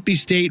Mississippi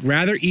State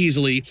rather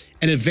easily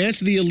and advance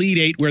to the Elite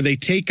Eight where they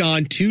take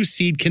on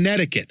 2-seed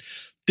Connecticut.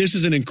 This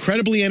is an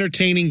incredibly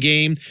entertaining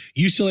game.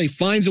 UCLA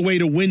finds a way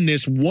to win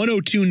this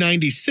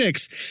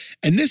 102-96,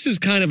 and this is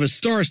kind of a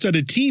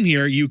star-studded team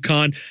here,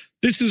 UConn.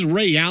 This is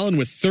Ray Allen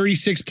with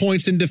 36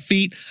 points in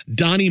defeat,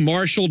 Donnie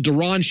Marshall,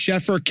 Deron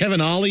Sheffer, Kevin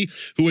Ollie,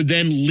 who would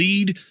then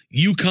lead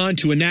UConn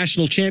to a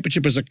national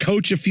championship as a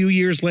coach a few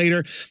years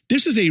later.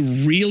 This is a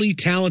really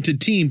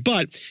talented team,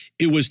 but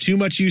it was too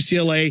much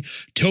UCLA.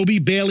 Toby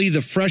Bailey,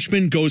 the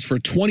freshman, goes for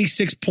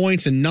 26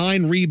 points and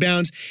 9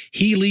 rebounds.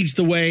 He leads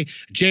the way.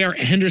 J.R.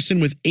 Henderson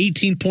with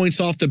 18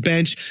 points off the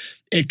bench.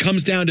 It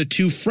comes down to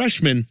 2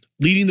 freshmen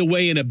leading the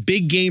way in a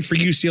big game for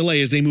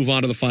UCLA as they move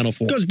on to the Final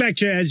Four. It goes back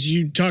to, as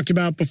you talked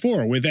about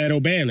before with Ed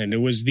O'Bannon,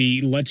 it was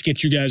the let's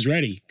get you guys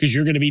ready because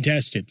you're going to be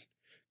tested.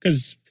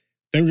 Because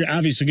they're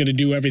obviously going to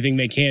do everything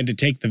they can to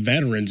take the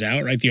veterans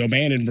out, right? The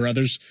O'Bannon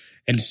brothers,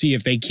 and see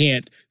if they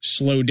can't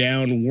slow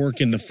down work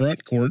in the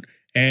front court.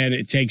 And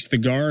it takes the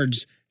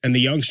guards and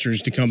the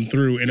youngsters to come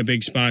through in a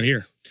big spot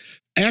here.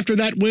 After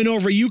that win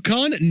over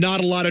UConn,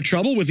 not a lot of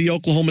trouble with the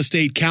Oklahoma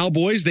State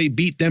Cowboys. They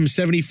beat them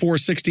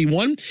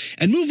 74-61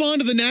 and move on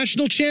to the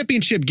national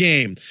championship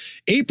game.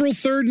 April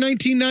 3rd,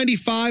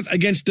 1995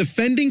 against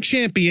defending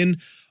champion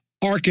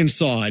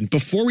Arkansas. And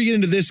before we get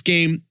into this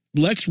game,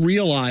 let's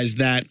realize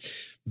that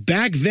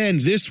back then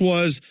this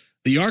was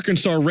the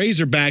Arkansas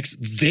Razorbacks.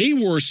 They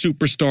were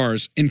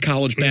superstars in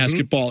college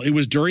basketball. It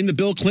was during the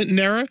Bill Clinton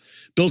era.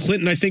 Bill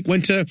Clinton, I think,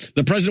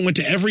 the president went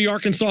to every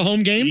Arkansas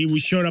home game. He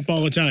showed up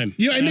all the time.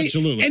 Yeah, and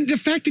absolutely. And the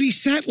fact that he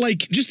sat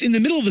like just in the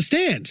middle of the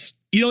stands.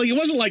 You know, like it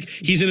wasn't like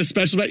he's in a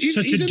special. He's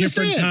such a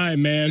different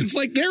time, man. It's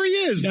like there he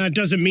is. Now, it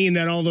doesn't mean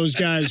that all those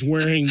guys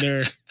wearing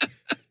their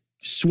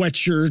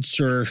sweatshirts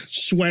or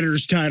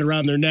sweaters tied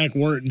around their neck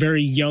weren't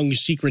very young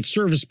Secret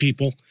Service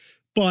people,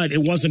 but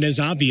it wasn't as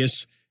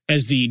obvious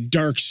as the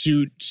dark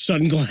suit,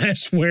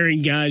 sunglass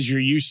wearing guys you're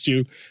used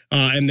to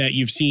and that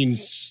you've seen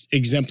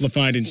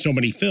exemplified in so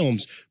many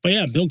films. But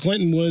yeah, Bill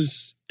Clinton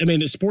was,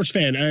 a sports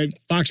fan.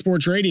 Fox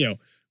Sports Radio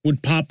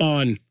would pop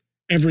on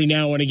every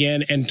now and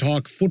again and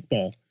talk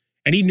football.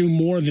 And he knew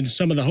more than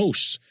some of the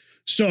hosts.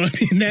 So,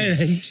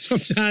 that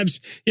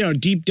sometimes,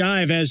 deep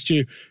dive as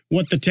to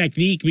what the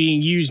technique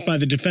being used by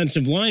the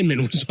defensive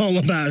lineman was all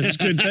about is a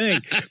good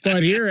thing.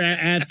 But here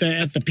at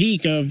the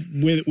peak of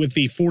with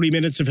the 40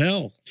 minutes of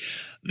hell.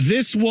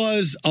 This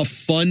was a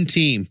fun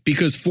team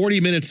because 40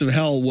 minutes of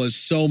hell was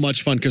so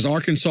much fun because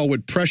Arkansas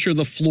would pressure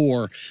the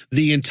floor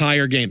the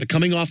entire game. But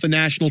coming off the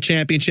national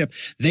championship,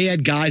 they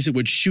had guys that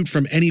would shoot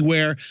from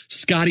anywhere.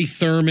 Scotty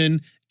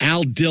Thurman,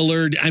 Al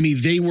Dillard.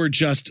 They were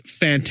just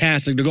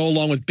fantastic to go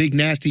along with Big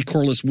Nasty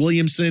Corliss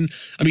Williamson.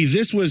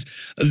 This was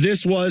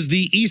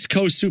the East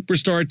Coast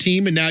superstar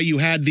team, and now you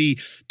had the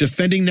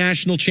defending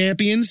national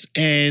champions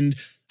and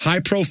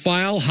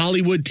high-profile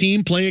Hollywood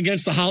team playing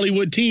against the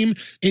Hollywood team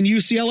in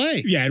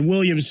UCLA. Yeah, and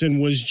Williamson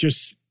was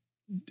just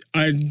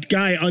a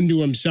guy unto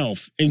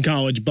himself in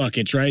college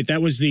buckets, right?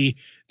 That was the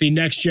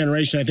next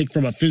generation, I think,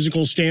 from a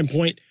physical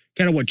standpoint,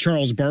 kind of what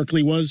Charles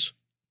Barkley was,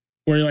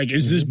 where you're like,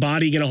 is this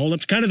body going to hold up?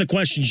 It's kind of the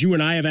questions you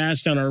and I have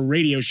asked on our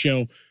radio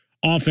show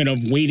often of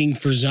waiting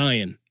for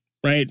Zion.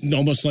 right?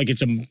 Almost like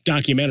it's a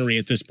documentary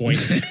at this point.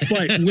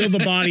 But will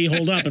the body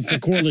hold up? And for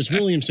Corliss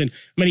Williamson,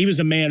 I mean, he was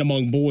a man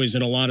among boys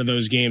in a lot of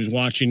those games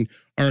watching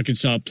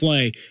Arkansas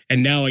play.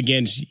 And now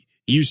against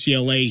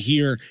UCLA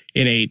here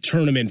in a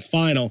tournament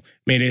final,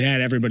 man, it had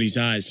everybody's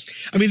eyes.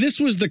 I mean, this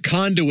was the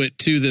conduit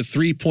to the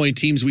three-point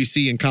teams we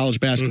see in college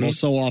basketball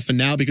so often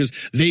now because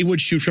they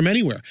would shoot from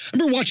anywhere. I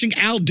remember watching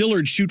Al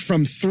Dillard shoot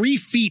from 3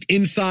 feet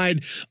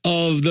inside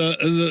of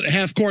the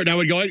half court, and I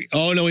would go,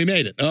 oh, no, he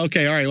made it.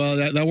 Okay, all right, well,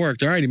 that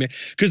worked. All right, he made it.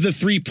 Because the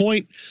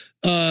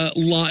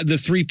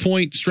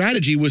three-point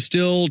strategy was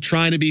still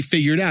trying to be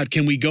figured out.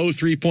 Can we go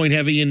 3-point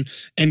heavy and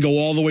go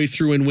all the way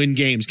through and win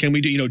games? Can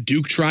we do,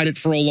 Duke tried it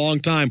for a long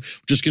time,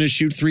 just going to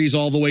shoot threes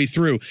all the way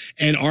through.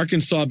 And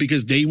Arkansas,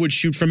 because they would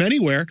shoot from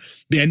anywhere,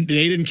 then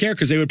they didn't care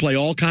because they would play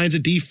all kinds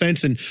of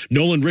defense. And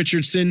Nolan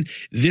Richardson,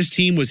 this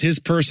team was his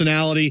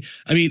personality.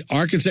 I mean,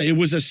 Arkansas, it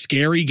was a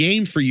scary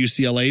game for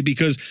UCLA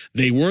because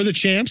they were the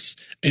champs,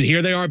 and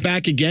here they are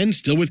back again,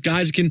 still with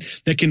guys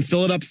that can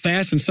fill it up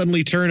fast and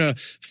suddenly turn a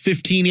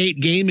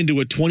 15-8 game into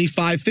a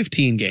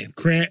 25-15 game.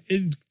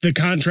 The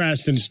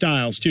contrast in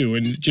styles, too,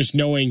 and just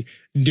knowing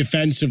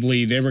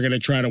defensively they were going to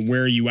try to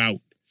wear you out.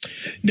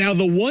 Now,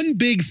 the one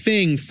big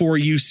thing for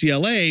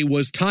UCLA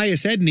was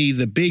Tyus Edney,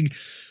 the big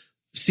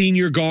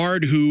senior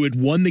guard who had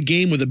won the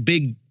game with a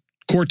big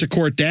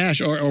court-to-court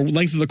dash or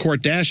length of the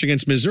court dash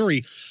against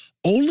Missouri,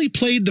 only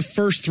played the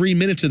first 3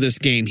 minutes of this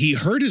game. He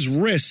hurt his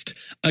wrist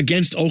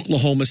against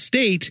Oklahoma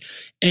State,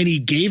 and he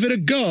gave it a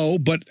go,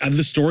 but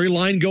the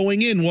storyline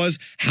going in was,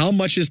 how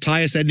much is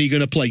Tyus Edney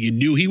going to play? You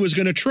knew he was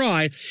going to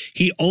try.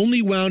 He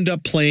only wound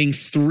up playing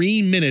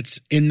 3 minutes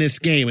in this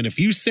game, and if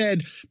you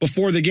said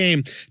before the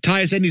game,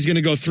 Tyus Edney's going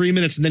to go 3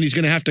 minutes and then he's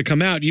going to have to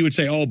come out, you would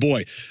say, oh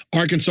boy,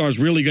 Arkansas is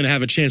really going to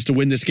have a chance to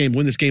win this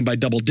game by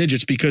double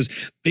digits because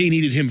they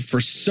needed him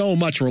for so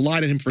much,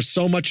 relied on him for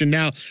so much, and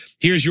now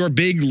here's your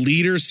big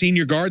leader,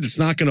 senior guard that's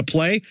not going to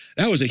play.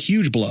 That was a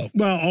huge blow.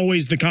 Well,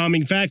 always the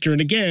calming factor.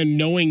 And again,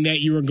 knowing that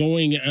you were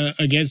going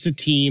against a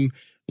team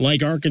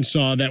like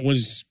Arkansas that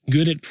was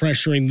good at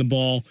pressuring the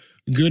ball,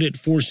 good at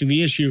forcing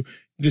the issue,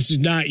 this is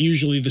not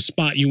usually the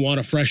spot you want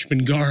a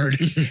freshman guard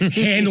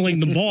handling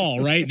the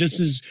ball, right? This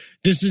is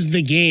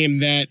the game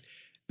that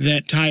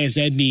Tyus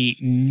Edney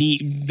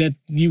that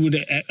you would,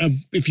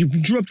 if you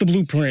drew up the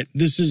blueprint,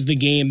 this is the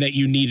game that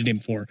you needed him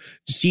for.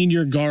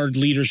 Senior guard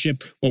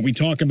leadership, what we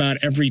talk about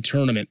every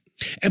tournament.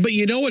 But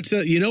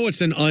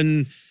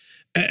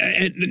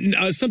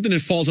something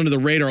that falls under the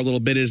radar a little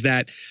bit is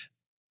that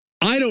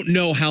I don't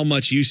know how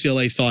much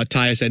UCLA thought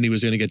Tyus Edney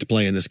was going to get to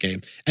play in this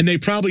game. And they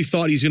probably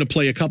thought he's going to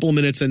play a couple of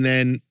minutes and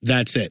then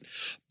that's it.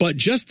 But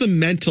just the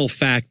mental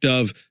fact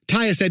of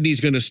Tyus Edney's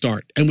going to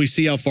start and we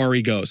see how far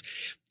he goes.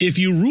 If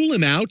you rule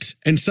him out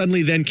and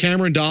suddenly then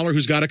Cameron Dollar,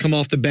 who's got to come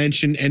off the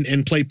bench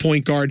and play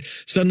point guard,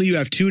 suddenly you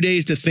have 2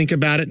 days to think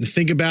about it and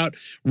think about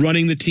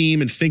running the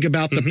team and think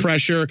about the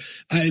pressure.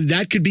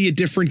 That could be a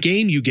different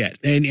game you get.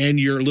 And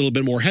you're a little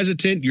bit more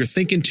hesitant. You're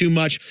thinking too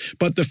much.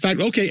 But the fact,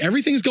 okay,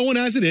 everything's going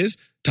as it is.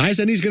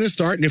 Tyus Edney's going to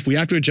start. And if we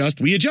have to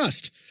adjust, we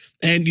adjust.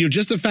 And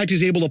just the fact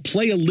he's able to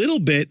play a little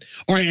bit.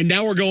 All right, and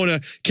now we're going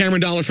to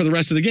Cameron Dollar for the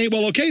rest of the game.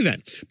 Well, okay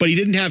then. But he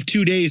didn't have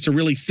 2 days to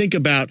really think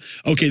about,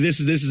 okay, this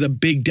is a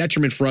big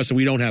detriment for us if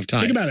we don't have Tyus.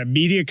 Think about it.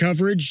 Media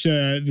coverage,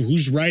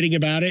 who's writing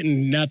about it,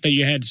 and not that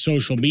you had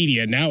social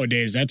media.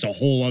 Nowadays, that's a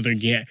whole other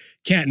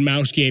cat and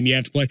mouse game you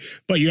have to play.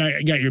 But you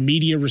got your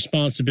media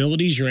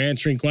responsibilities, you're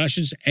answering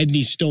questions.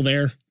 Edney's still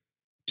there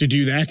to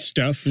do that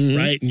stuff,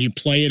 right? And you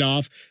play it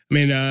off. I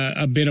mean,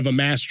 a bit of a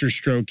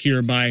masterstroke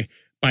here by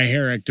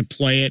Herrick to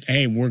play it.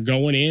 Hey, we're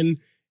going in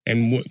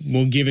and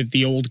we'll give it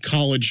the old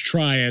college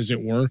try, as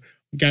it were.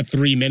 Got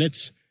 3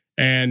 minutes,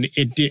 and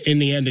in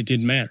the end, it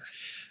didn't matter.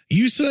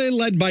 UCLA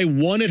led by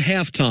 1 at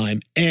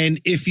halftime, and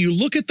if you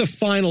look at the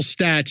final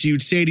stats,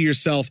 you'd say to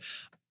yourself,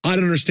 I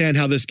don't understand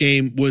how this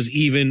game was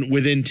even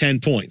within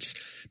 10 points.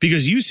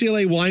 Because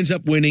UCLA winds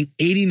up winning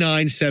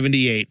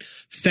 89-78,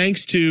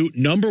 thanks to,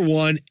 number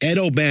one, Ed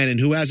O'Bannon,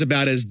 who has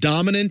about as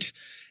dominant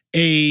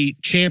a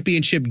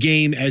championship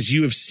game as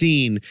you have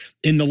seen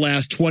in the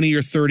last 20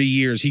 or 30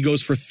 years. He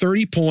goes for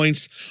 30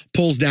 points,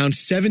 pulls down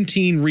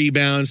 17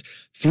 rebounds,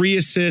 3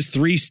 assists,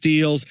 3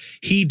 steals.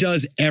 He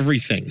does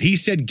everything. He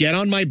said, get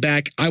on my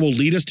back. I will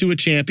lead us to a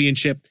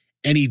championship.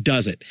 And he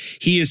does it.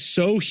 He is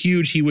so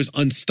huge. He was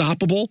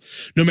unstoppable.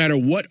 No matter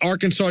what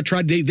Arkansas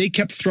tried, they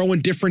kept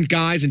throwing different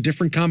guys and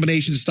different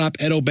combinations to stop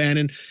Ed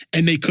O'Bannon,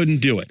 and they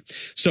couldn't do it.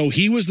 So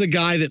he was the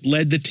guy that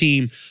led the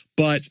team.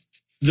 But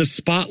the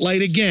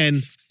spotlight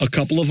again, a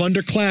couple of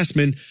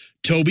underclassmen,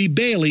 Toby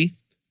Bailey,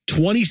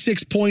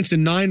 26 points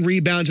and 9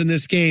 rebounds in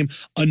this game.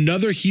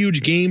 Another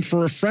huge game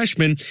for a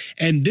freshman.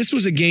 And this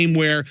was a game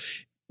where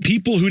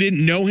people who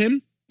didn't know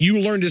him, you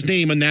learned his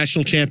name on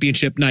national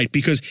championship night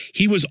because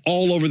he was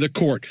all over the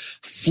court,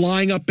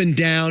 flying up and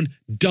down,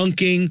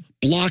 dunking,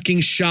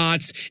 blocking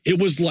shots. It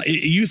was like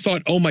you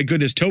thought, oh my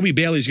goodness, Toby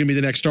Bailey's going to be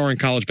the next star in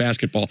college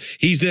basketball.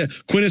 He's the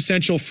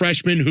quintessential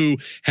freshman who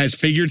has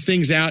figured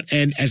things out.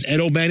 And as Ed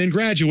O'Bannon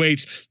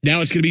graduates, now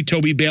it's going to be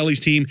Toby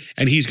Bailey's team,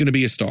 and he's going to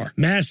be a star.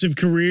 Massive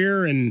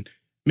career, and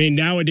mean,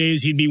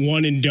 nowadays he'd be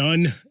one and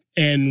done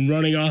and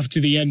running off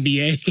to the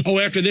NBA. Oh,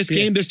 after this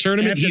game, this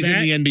tournament, he's in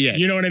the NBA.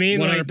 You know what I mean?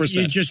 100%.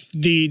 Like, just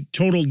the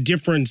total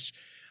difference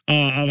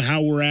of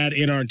how we're at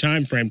in our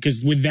time frame.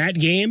 Because with that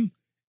game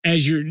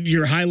as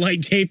your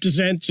highlight tape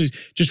descent,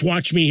 just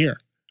watch me here.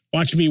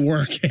 Watch me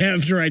work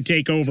after I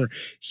take over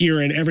here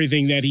and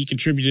everything that he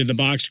contributed to the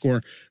box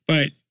score.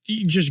 But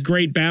just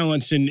great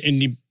balance, and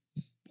he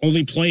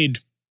only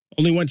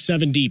went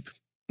 7 deep.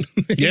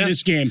 In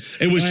this game.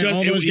 It was just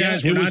all those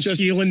guys were not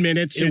stealing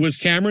minutes. It was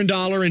Cameron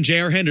Dollar and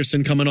J.R.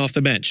 Henderson coming off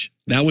the bench.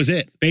 That was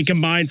it. They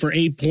combined for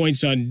 8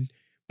 points on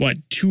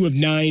 2 of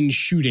 9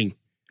 shooting.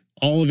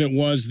 All of it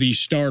was the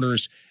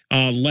starters,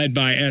 led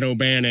by Ed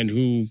O'Bannon,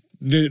 who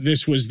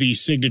this was the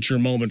signature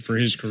moment for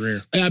his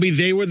career. I mean,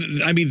 they were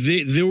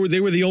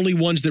the only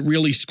ones that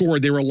really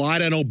scored. They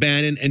relied on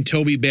O'Bannon and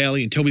Toby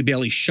Bailey, and Toby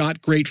Bailey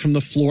shot great from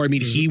the floor. I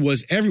mean, he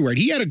was everywhere.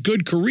 He had a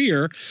good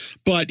career,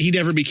 but he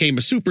never became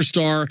a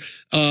superstar,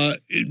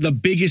 the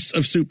biggest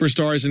of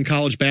superstars in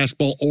college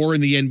basketball or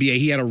in the NBA.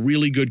 He had a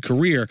really good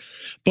career.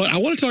 But I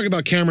want to talk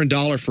about Cameron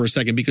Dollar for a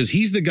second, because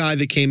he's the guy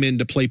that came in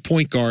to play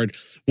point guard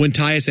when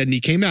Tyus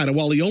Edney came out. And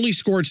while he only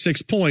scored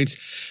 6 points,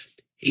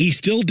 he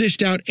still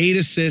dished out 8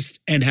 assists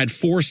and had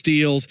 4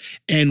 steals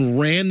and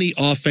ran the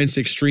offense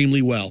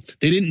extremely well.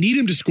 They didn't need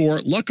him to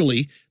score.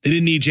 Luckily, they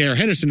didn't need J.R.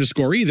 Henderson to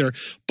score either.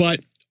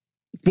 But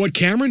what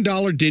Cameron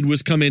Dollar did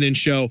was come in and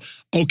show,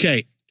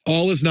 okay,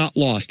 all is not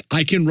lost.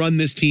 I can run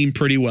this team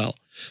pretty well.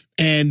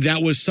 And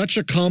that was such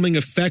a calming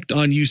effect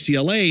on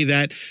UCLA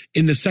that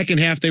in the second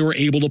half, they were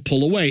able to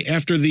pull away.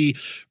 After the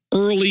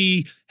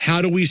early,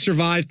 how do we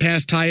survive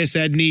past Tyus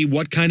Edney?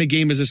 What kind of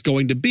game is this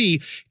going to be?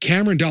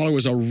 Cameron Dollar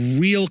was a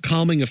real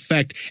calming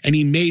effect, and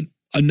he made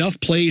enough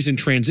plays in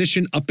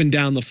transition up and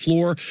down the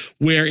floor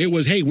where it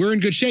was, hey, we're in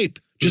good shape.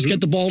 Just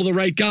get the ball to the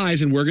right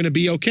guys, and we're going to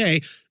be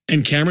okay.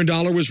 And Cameron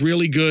Dollar was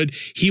really good.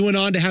 He went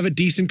on to have a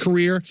decent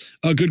career,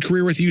 a good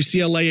career with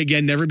UCLA.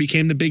 Again, never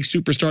became the big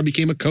superstar,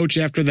 became a coach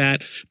after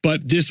that.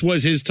 But this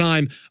was his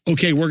time.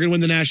 Okay, we're going to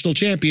win the national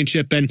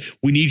championship, and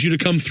we need you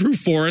to come through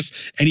for us.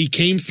 And he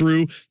came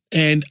through.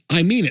 And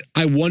I mean it.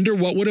 I wonder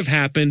what would have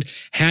happened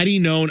had he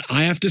known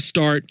I have to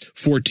start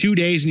for 2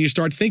 days, and you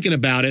start thinking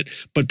about it,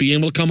 but being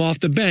able to come off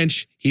the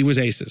bench, he was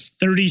aces.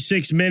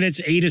 36 minutes,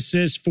 8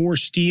 assists, 4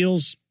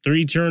 steals,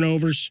 3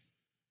 turnovers,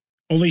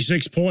 only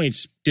 6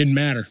 points. Didn't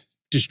matter.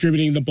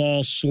 Distributing the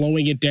ball,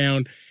 slowing it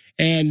down,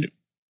 and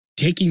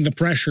taking the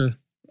pressure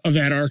of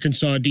that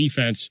Arkansas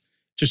defense.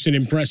 Just an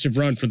impressive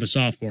run for the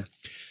sophomore.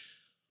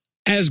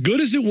 As good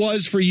as it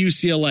was for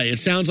UCLA, it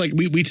sounds like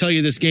we tell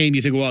you this game,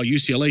 you think, well,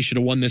 UCLA should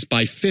have won this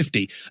by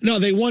 50. No,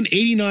 they won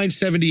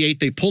 89-78.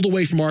 They pulled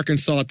away from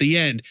Arkansas at the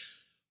end.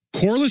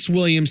 Corliss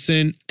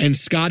Williamson and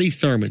Scotty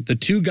Thurman, the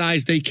 2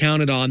 guys they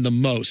counted on the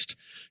most,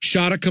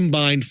 shot a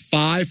combined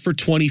 5 for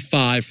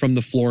 25 from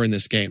the floor in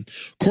this game.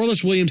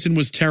 Corliss Williamson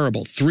was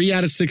terrible, 3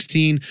 out of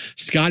 16.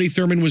 Scotty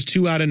Thurman was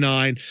 2 out of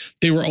 9.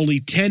 They were only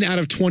 10 out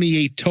of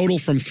 28 total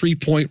from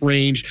 3-point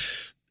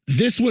range.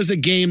 This was a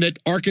game that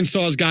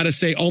Arkansas has got to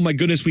say, oh my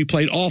goodness, we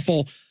played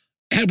awful.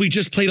 Had we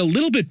just played a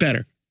little bit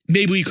better,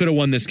 maybe we could have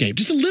won this game.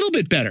 Just a little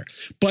bit better.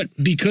 But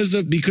because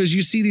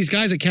you see these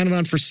guys that counted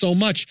on for so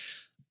much,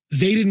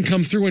 they didn't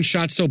come through and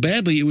shot so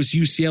badly. It was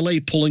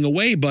UCLA pulling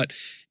away, but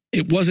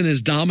it wasn't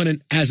as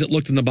dominant as it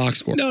looked in the box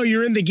score. No,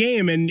 you're in the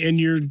game and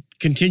you're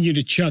continue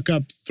to chuck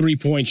up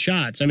 3-point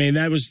shots. I mean,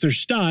 that was their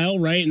style,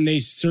 right? And they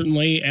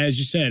certainly, as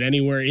you said,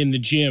 anywhere in the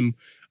gym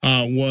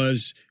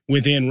was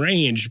within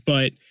range.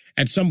 But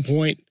at some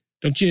point,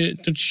 don't you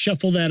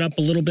shuffle that up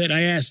a little bit?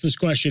 I ask this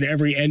question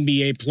every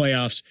NBA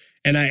playoffs,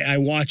 and I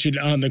watch it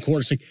on the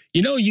court. It's like,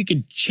 you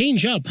could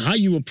change up how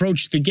you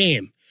approach the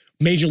game.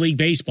 Major League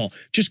Baseball.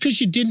 Just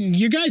because you didn't,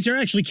 you guys are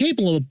actually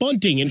capable of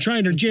bunting and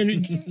trying to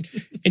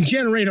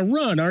generate a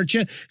run, aren't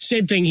you?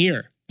 Same thing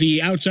here.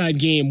 The outside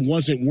game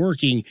wasn't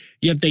working,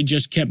 yet they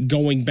just kept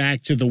going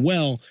back to the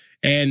well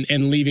and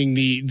leaving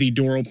the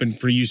door open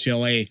for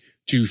UCLA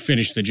to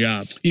finish the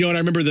job. You know what? I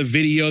remember the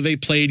video they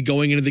played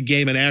going into the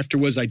game, and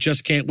afterwards, I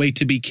Just Can't Wait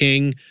to Be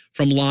King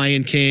from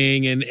Lion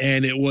King, and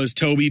it was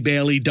Toby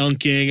Bailey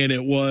dunking, and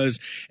it was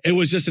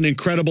just an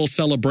incredible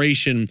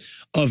celebration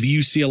of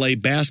UCLA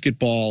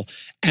basketball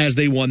as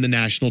they won the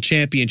national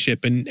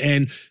championship.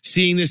 And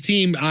seeing this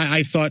team,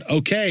 I thought,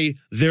 okay,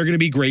 they're going to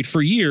be great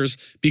for years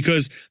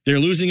because they're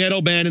losing Ed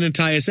O'Bannon and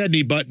Tyus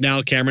Edney, but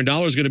now Cameron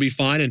Dollar is going to be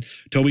fine, and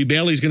Toby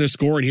Bailey's going to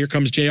score, and here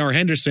comes J.R.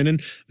 Henderson,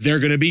 and they're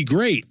going to be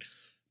great.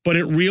 But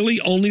it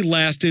really only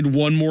lasted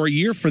one more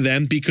year for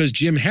them because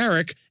Jim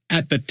Herrick,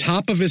 at the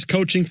top of his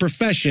coaching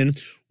profession,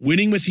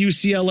 winning with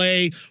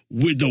UCLA,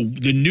 with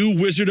the new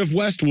Wizard of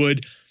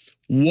Westwood,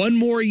 one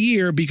more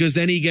year because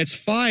then he gets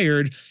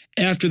fired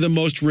after the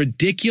most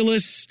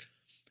ridiculous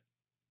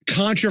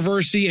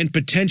controversy and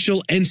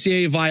potential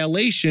NCAA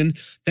violation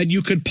that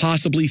you could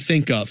possibly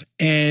think of.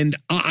 And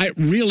I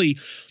really,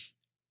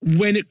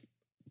 when it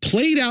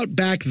played out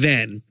back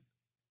then,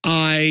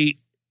 I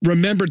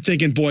remembered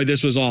thinking, boy,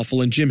 this was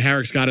awful. And Jim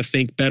Herrick's got to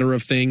think better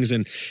of things.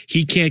 And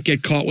he can't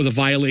get caught with a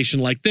violation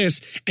like this.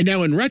 And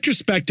now in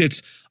retrospect,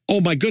 it's, oh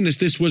my goodness,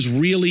 this was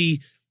really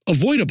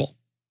avoidable.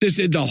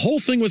 The whole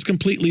thing was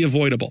completely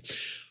avoidable.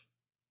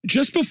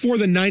 Just before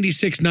the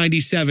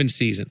 96-97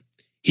 season,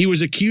 he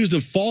was accused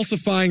of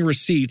falsifying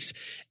receipts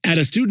at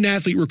a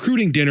student-athlete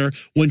recruiting dinner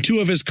when two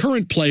of his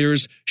current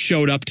players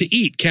showed up to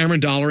eat, Cameron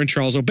Dollar and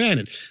Charles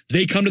O'Bannon.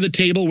 They come to the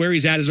table where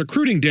he's at his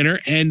recruiting dinner,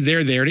 and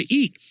they're there to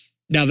eat.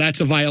 Now,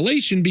 that's a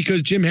violation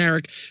because Jim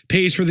Herrick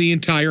pays for the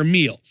entire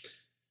meal.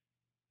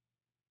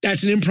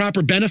 That's an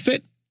improper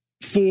benefit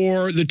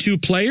for the two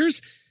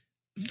players.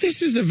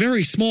 This is a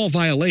very small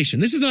violation.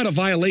 This is not a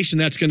violation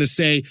that's going to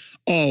say,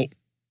 oh,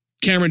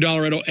 Cameron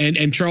Dollar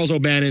and Charles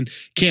O'Bannon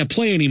can't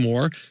play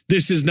anymore.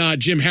 This is not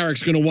Jim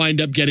Herrick's going to wind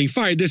up getting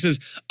fired. This is,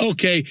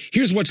 okay,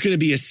 here's what's going to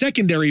be a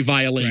secondary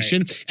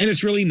violation, right. And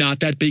it's really not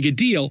that big a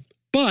deal.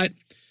 But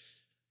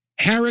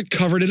Herrick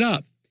covered it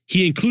up.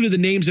 He included the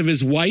names of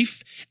his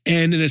wife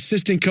and an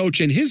assistant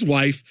coach and his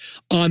wife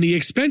on the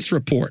expense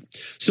report.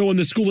 So when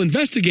the school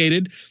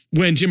investigated,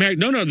 when Jim Herrick,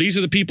 no, these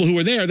are the people who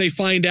were there, they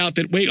find out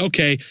that, wait,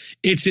 okay,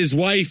 it's his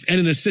wife and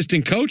an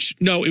assistant coach.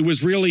 No, it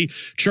was really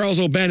Charles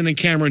O'Bannon and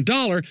Cameron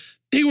Dollar.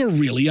 They were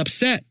really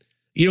upset.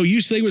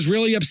 UCLA was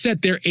really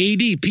upset. Their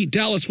AD, Pete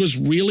Dallas, was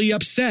really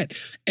upset.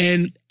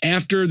 And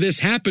after this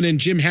happened and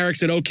Jim Herrick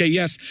said, okay,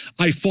 yes,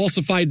 I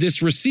falsified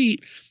this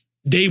receipt,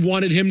 they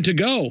wanted him to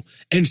go.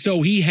 And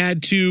so he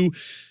had to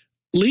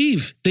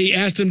leave. They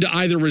asked him to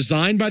either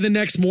resign by the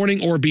next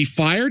morning or be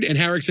fired. And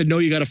Herrick said, no,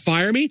 you got to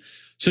fire me.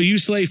 So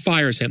UCLA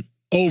fires him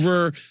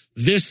over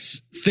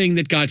this thing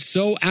that got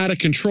so out of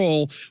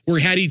control where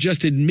had he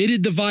just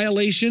admitted the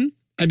violation,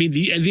 I mean,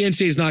 the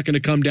NCAA is not going to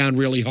come down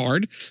really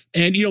hard.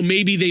 And,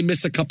 maybe they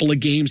miss a couple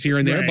of games here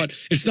and there, right. But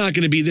it's not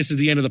going to be this is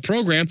the end of the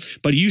program.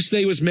 But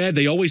UCLA was mad.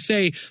 They always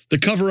say the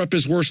cover-up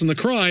is worse than the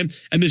crime.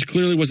 And this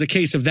clearly was a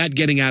case of that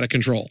getting out of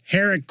control.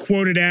 Herrick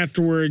quoted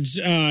afterwards,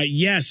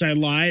 yes, I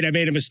lied. I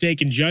made a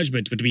mistake in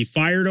judgment. But to be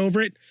fired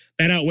over it,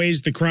 that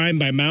outweighs the crime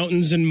by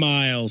mountains and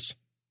miles.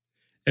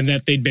 And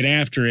that they'd been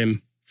after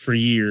him for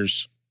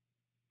years.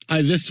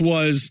 This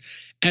was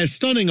as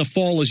stunning a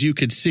fall as you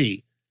could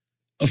see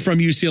from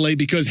UCLA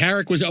because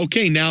Herrick was,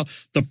 okay, now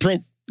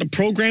the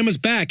program is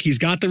back. He's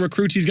got the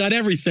recruits. He's got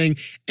everything.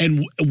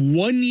 And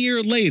 1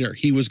 year later,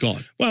 he was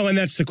gone. Well, and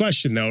that's the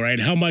question, though, right?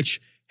 How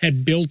much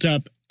had built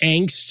up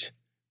angst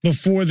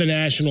before the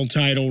national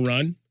title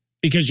run?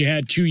 Because you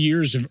had 2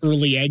 years of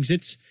early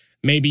exits.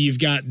 Maybe you've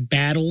got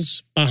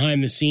battles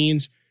behind the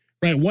scenes.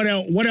 Right. What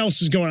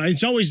else is going on?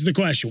 It's always the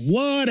question.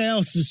 What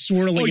else is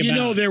swirling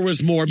about? There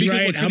was more. Because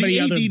right? for the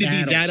AD to be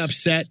that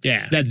upset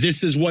that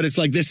this is what it's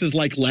like, this is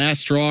like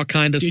last straw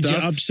kind of stuff.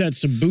 Did you upset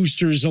some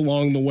boosters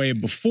along the way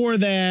before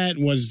that?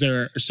 Was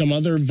there some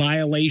other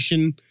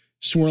violation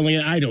swirling?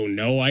 I don't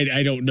know.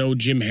 I don't know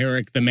Jim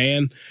Herrick, the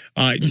man.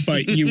 But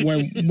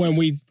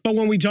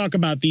when we talk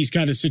about these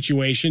kind of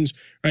situations,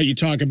 right, you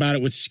talk about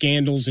it with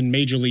scandals in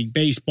Major League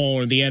Baseball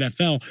or the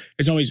NFL.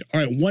 It's always,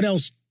 all right, what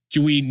else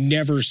do we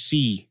never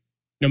see?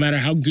 No matter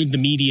how good the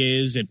media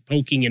is at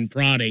poking and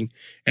prodding.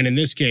 And in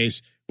this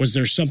case, was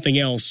there something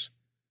else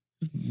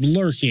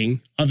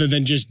lurking other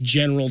than just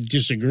general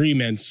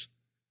disagreements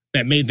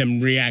that made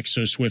them react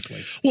so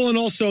swiftly? Well, and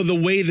also the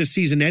way the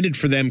season ended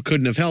for them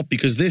couldn't have helped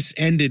because this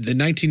ended the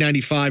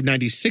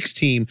 1995-96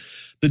 team,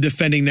 the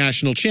defending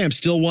national champs,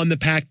 still won the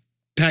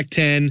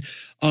Pac-10.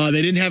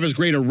 They didn't have as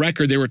great a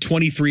record. They were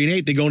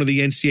 23-8. They go into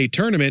the NCAA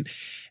tournament.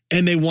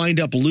 And they wind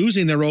up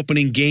losing their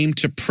opening game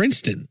to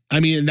Princeton.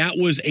 I mean, that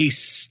was a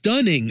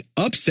stunning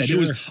upset. Sure. It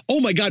was, oh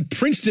my God,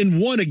 Princeton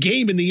won a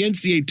game in the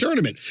NCAA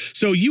tournament.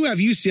 So you have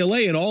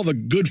UCLA and all the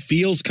good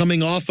feels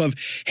coming off of,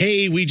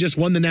 hey, we just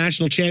won the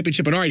national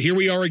championship. And all right, here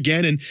we are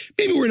again. And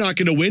maybe we're not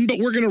going to win, but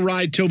we're going to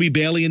ride Toby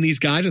Bailey and these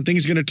guys and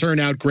things are going to turn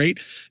out great.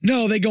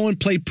 No, they go and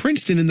play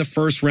Princeton in the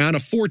first round, a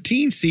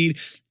 14 seed,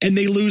 and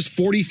they lose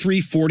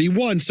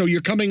 43-41. So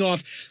you're coming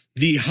off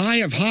the high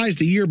of highs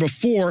the year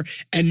before,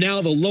 and now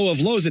the low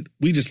of lows that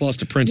we just lost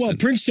to Princeton. Well,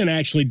 Princeton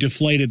actually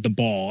deflated the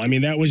ball. I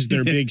mean, that was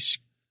their the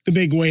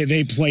big way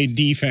they played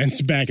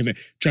defense back in the.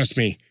 Trust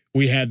me,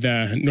 we had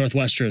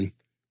Northwestern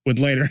would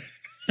later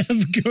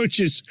have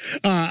coaches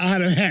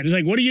out of that. It's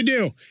like, what do you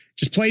do?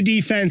 Just play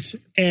defense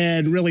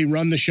and really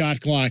run the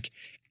shot clock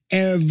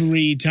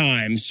every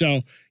time.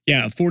 So,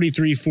 yeah,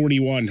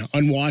 43-41,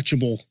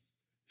 unwatchable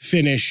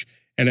finish.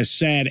 And a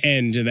sad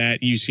end to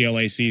that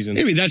UCLA season.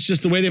 Maybe that's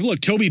just the way they've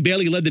looked. Toby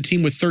Bailey led the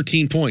team with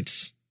 13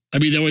 points.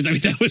 That was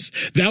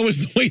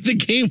the way the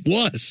game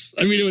was.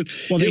 I mean,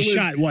 they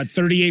shot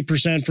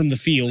 38% from the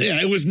field. Yeah,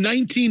 it was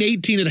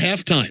 19-18 at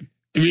halftime.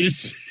 I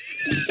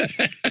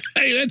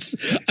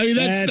mean,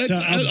 that's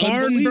a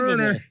barn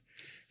burner.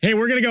 Hey,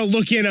 we're gonna go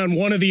look in on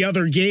one of the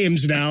other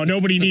games now.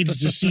 Nobody needs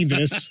to see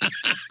this.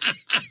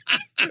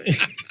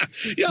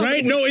 Yeah,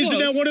 right? No, close. Isn't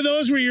that one of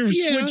those where you're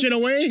switching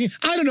away?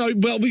 I don't know.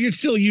 Well, but you're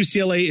still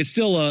UCLA. It's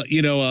still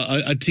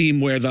a team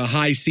where the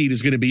high seed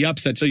is going to be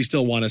upset, so you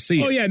still want to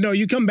see it. Oh, yeah. No,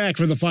 you come back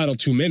for the final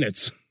 2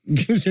 minutes.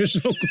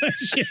 There's no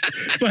question.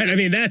 But, I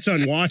mean, that's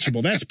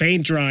unwatchable. That's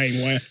paint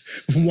drying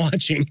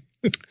watching.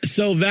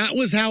 So that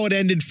was how it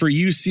ended for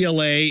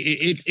UCLA.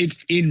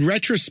 It in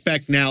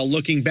retrospect now,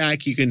 looking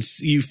back,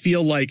 you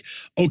feel like,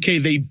 okay,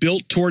 they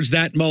built towards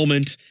that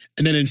moment,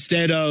 and then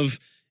instead of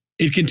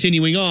it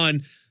continuing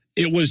on,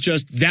 it was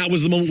just that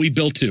was the moment we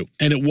built to,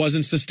 and it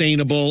wasn't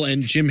sustainable.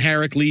 And Jim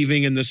Herrick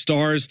leaving, and the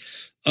Stars,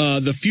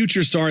 the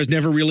future Stars,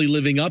 never really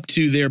living up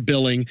to their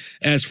billing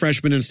as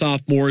freshmen and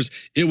sophomores.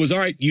 It was all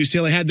right.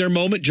 UCLA had their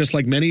moment, just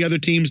like many other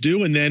teams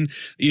do, and then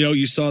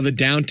you saw the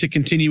downtick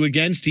continue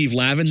again. Steve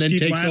Lavin then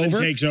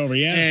takes over,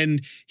 yeah,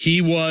 and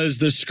he was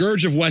the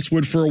scourge of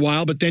Westwood for a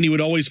while. But then he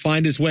would always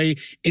find his way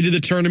into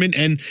the tournament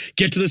and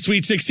get to the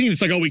Sweet 16.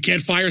 It's like, oh, we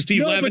can't fire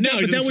Steve Lavin now.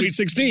 He's in the Sweet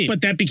 16.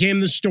 But that became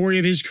the story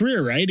of his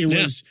career, right? It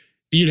was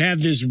you'd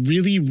have this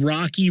really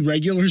rocky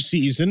regular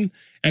season,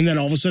 and then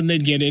all of a sudden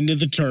they'd get into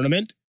the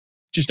tournament.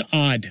 Just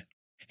odd.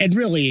 And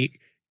really,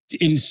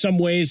 in some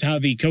ways, how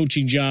the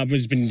coaching job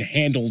has been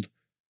handled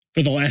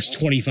for the last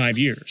 25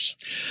 years.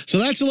 So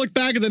that's a look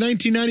back at the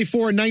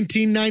 1994 and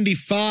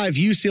 1995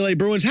 UCLA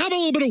Bruins. How about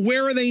a little bit of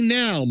where are they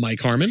now,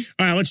 Mike Harmon?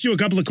 All right, let's do a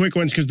couple of quick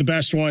ones because the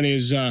best one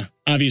is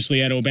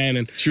obviously Ed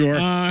O'Bannon. Sure.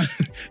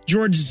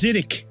 George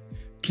Zidek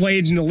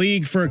played in the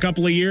league for a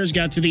couple of years,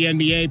 got to the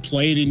NBA,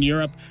 played in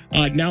Europe,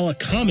 now a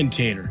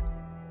commentator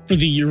for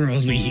the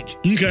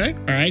EuroLeague. Okay.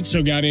 All right,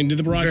 so got into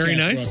the broadcast. Very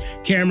nice.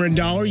 world. Cameron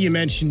Dollar, you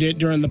mentioned it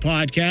during the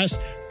podcast.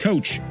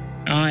 Coach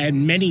at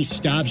many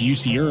stops,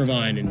 UC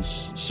Irvine in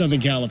Southern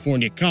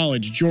California,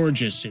 College,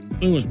 Georgia,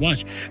 St. Louis,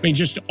 Washington. I mean,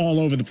 just all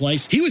over the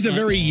place. He was a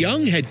very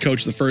young head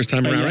coach the first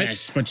time around, right?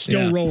 Yes, but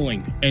still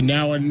rolling. And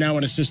now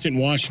an assistant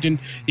in Washington.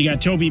 You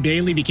got Toby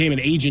Bailey, became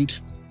an agent.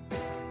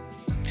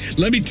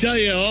 Let me tell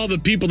you, all the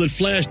people that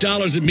flashed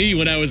dollars at me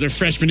when I was a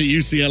freshman at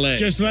UCLA.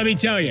 Just let me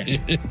tell you,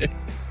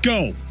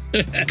 go.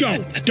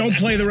 Don't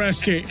play the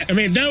rest of it. I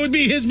mean, that would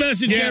be his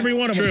message to every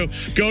one of them.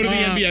 True. Go to the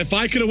NBA. If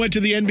I could have went to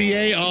the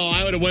NBA,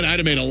 I'd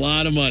have made a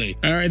lot of money.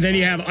 All right, then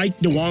you have Ike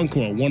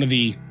Nwankwo, one of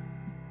the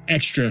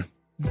extra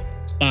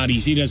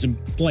bodies. He doesn't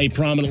play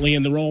prominently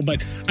in the role,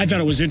 but I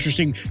thought it was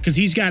interesting because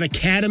he's got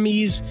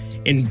academies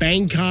in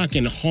Bangkok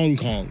and Hong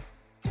Kong.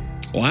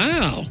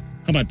 Wow.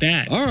 How about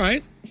that? All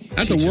right.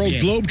 That's a world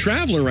globe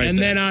traveler right there. And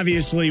then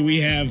obviously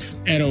we have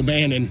Ed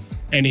O'Bannon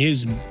and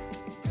his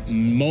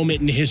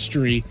moment in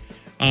history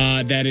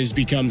that has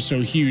become so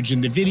huge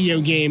in the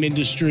video game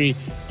industry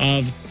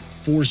of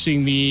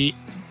forcing the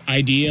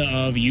idea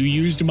of you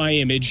used my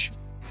image,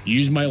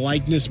 used my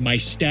likeness, my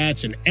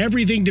stats, and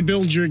everything to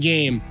build your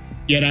game,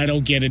 yet I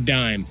don't get a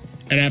dime.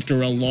 And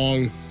after a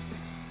long,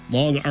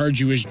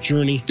 arduous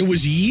journey. It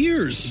was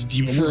years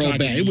for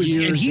O'Bannon.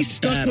 And he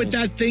stuck with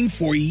that thing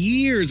for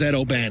years at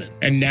O'Bannon.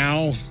 And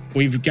now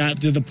we've got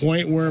to the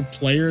point where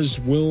players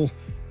will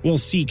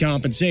see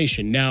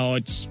compensation. Now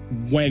it's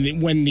when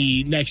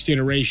the next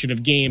iteration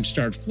of games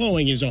start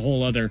flowing is a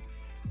whole other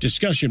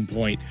discussion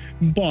point.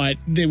 But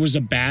there was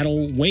a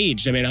battle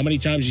waged. I mean, how many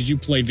times did you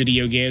play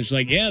video games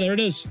like, yeah, there it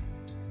is.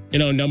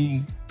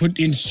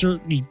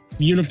 Insert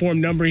uniform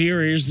number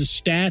here. Here's the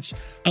stats,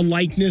 a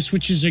likeness,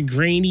 which is a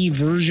grainy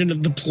version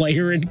of the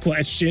player in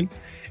question.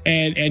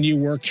 And you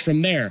worked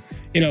from there.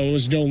 It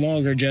was no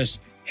longer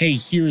just, hey,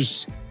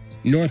 here's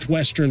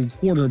Northwestern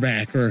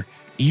quarterback or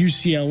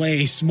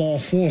UCLA small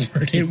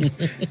forward.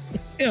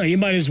 You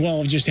might as well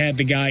have just had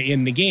the guy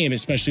in the game,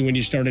 especially when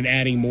you started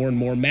adding more and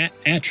more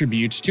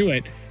attributes to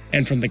it.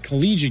 And from the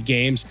collegiate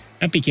games,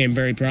 that became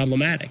very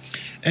problematic.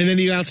 And then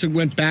he also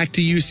went back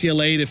to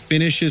UCLA to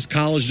finish his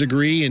college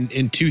degree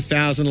in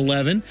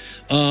 2011,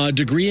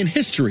 degree in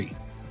history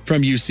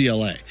from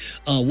UCLA.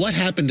 What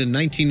happened in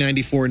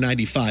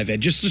 1994-95, Ed?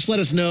 Just let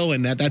us know,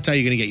 and that's how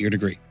you're going to get your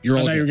degree. I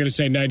thought you were going to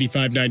say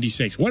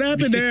 95-96. What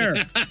happened there?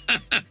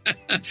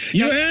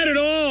 You had it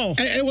all.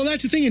 Well,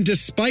 that's the thing. And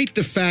despite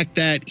the fact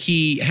that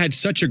he had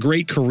such a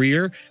great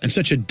career and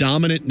such a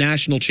dominant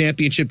national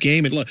championship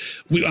game, and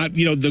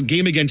the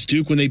game against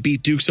Duke when they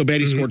beat Duke so bad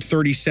he scored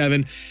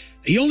 37,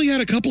 he only had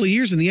a couple of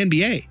years in the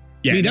NBA.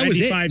 Yeah, that was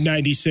it.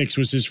 95-96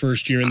 was his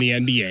first year in the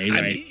NBA,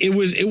 right?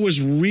 It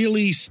was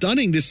really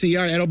stunning to see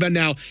Ed O'Bannon.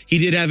 Now, he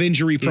did have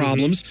injury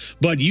problems,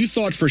 but you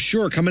thought for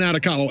sure coming out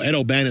of college, Ed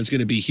O'Bannon's going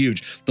to be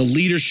huge. The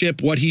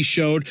leadership, what he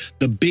showed,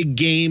 the big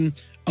game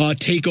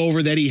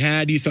takeover that he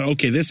had, you thought,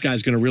 okay, this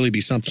guy's going to really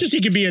be something. Just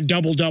he could be a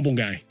double-double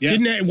guy. Yeah.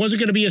 It wasn't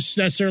going to be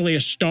necessarily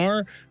a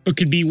star, but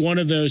could be one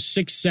of those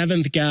 6th,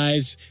 7th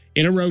guys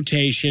in a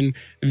rotation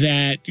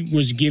that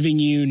was giving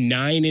you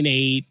 9 and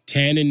 8,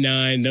 10 and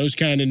 9, those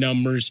kind of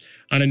numbers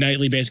on a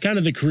nightly basis. Kind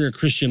of the career of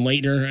Christian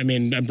Laettner. I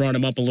mean, I brought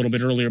him up a little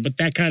bit earlier, but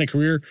that kind of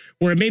career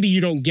where maybe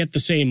you don't get the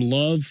same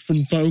love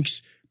from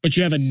folks, but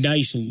you have a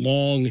nice,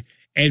 long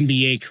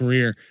NBA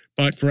career.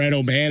 But for Ed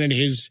O'Bannon,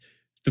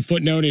 the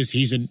footnote is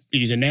he's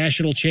a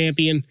national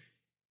champion,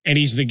 and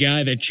he's the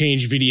guy that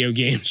changed video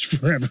games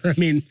forever. I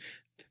mean,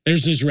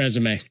 there's his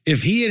resume.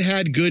 If he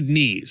had good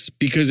knees,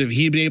 because if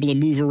he'd been able to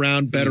move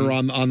around better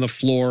on the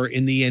floor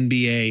in the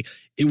NBA,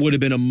 it would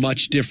have been a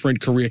much different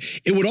career.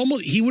 He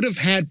would have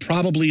had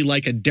probably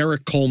like a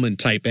Derek Coleman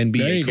type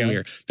NBA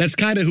career. That's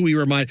kind of who he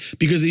reminded,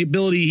 because the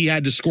ability he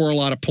had to score a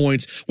lot of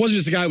points wasn't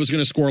just a guy who was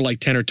going to score like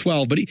 10 or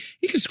 12, but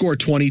he could score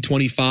 20,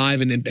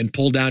 25 and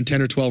pull down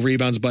 10 or 12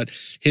 rebounds. But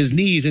his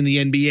knees in the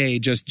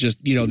NBA just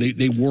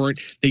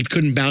they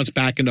couldn't bounce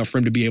back enough for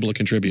him to be able to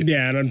contribute.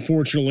 Yeah, and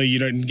unfortunately, you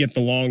don't get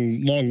the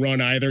long run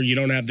either. You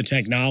don't have the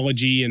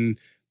technology and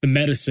the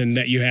medicine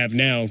that you have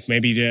now,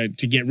 maybe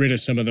to get rid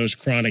of some of those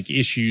chronic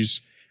issues,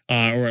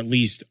 or at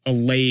least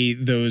allay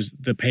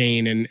the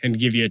pain and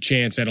give you a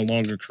chance at a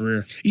longer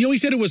career. He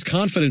said it was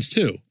confidence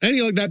too, and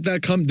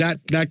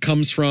that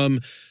comes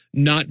from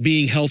not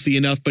being healthy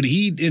enough. But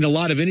he, in a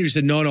lot of interviews,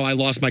 said, "No, I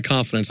lost my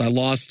confidence. I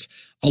lost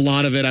a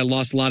lot of it. I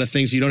lost a lot of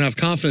things. You don't have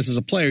confidence as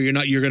a player.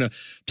 You're going to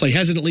play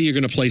hesitantly. You're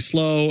going to play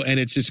slow, and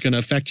it's just going to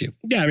affect you."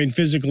 Yeah, I mean,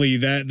 physically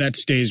that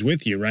stays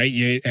with you, right?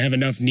 You have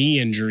enough knee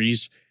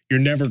injuries. You're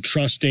never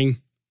trusting.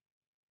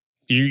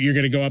 You're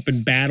going to go up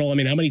and battle. I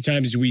mean, how many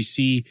times do we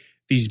see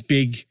these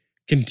big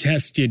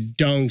contested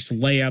dunks,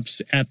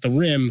 layups at the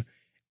rim,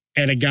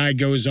 and a guy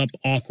goes up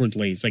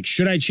awkwardly? It's like,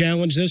 should I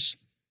challenge this?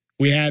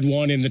 We had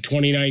one in the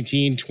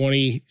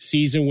 2019-20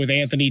 season with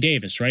Anthony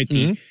Davis, right?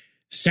 The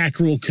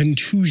sacral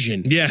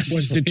contusion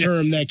was the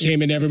term that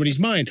came into everybody's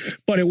mind.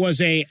 But it was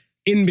a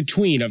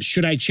in-between of,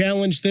 should I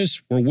challenge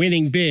this? We're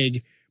winning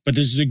big, but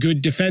this is a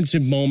good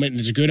defensive moment, and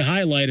it's a good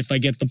highlight if I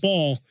get the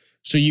ball.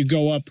 So you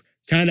go up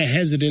kind of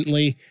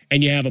hesitantly,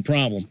 and you have a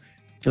problem.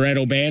 For Ed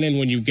O'Bannon,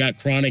 when you've got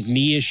chronic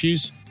knee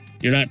issues,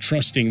 you're not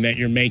trusting that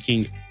you're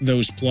making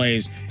those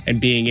plays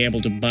and being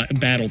able to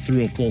battle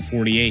through a full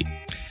 48.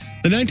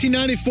 The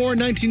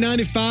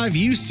 1994-1995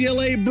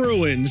 UCLA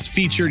Bruins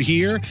featured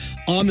here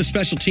on the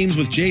Special Teams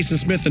with Jason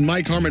Smith and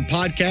Mike Harmon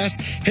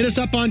podcast. Hit us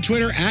up on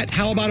Twitter at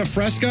How About a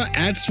Fresca,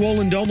 at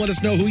Swollen Dome. Let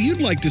us know who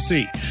you'd like to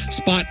see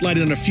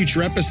spotlighted on a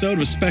future episode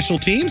of Special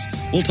Teams.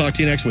 We'll talk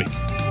to you next week.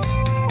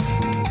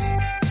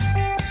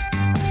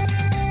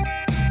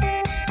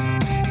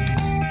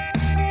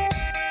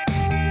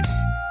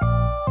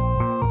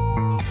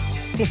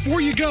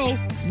 Before you go,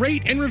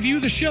 rate and review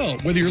the show,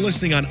 whether you're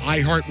listening on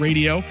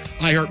iHeartRadio,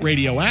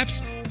 iHeartRadio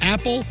apps,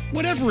 Apple,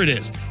 whatever it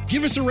is.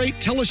 Give us a rate.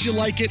 Tell us you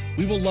like it.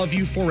 We will love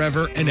you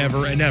forever and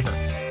ever and ever.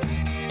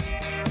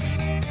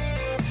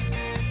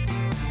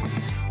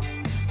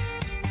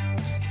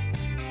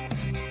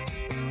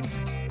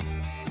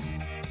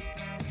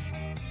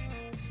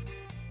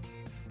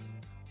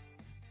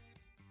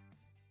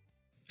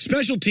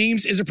 Special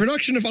Teams is a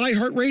production of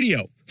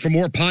iHeartRadio. For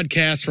more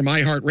podcasts from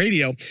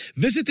iHeartRadio,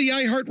 visit the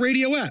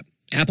iHeartRadio app,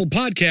 Apple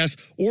Podcasts,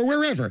 or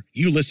wherever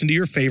you listen to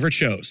your favorite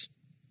shows.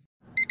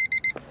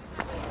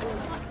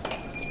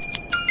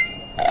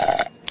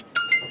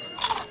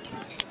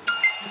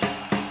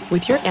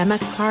 With your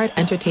Amex card,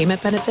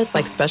 entertainment benefits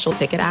like special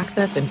ticket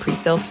access and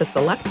pre-sales to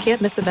select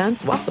can't-miss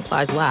events while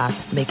supplies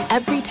last make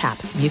every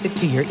tap music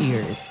to your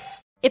ears.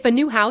 If a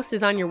new house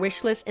is on your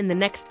wish list in the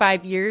next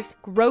 5 years,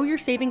 grow your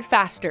savings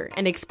faster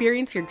and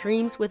experience your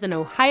dreams with an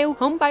Ohio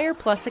Homebuyer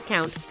Plus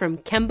account from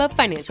Kemba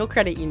Financial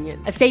Credit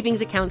Union. A savings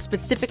account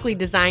specifically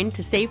designed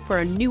to save for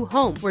a new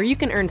home, where you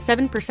can earn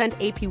 7%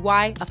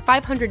 APY,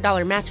 a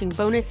 $500 matching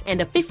bonus,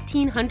 and a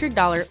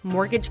 $1,500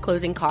 mortgage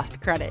closing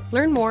cost credit.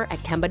 Learn more at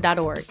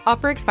Kemba.org.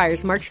 Offer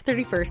expires March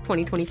 31st,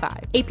 2025.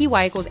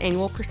 APY equals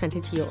annual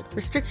percentage yield.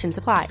 Restrictions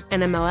apply.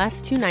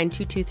 NMLS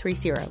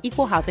 292230.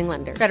 Equal housing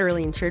lender.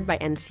 Federally insured by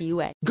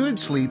NCUA. Good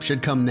sleep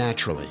should come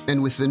naturally,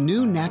 and with the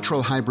new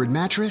Natural Hybrid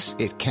mattress,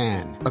 it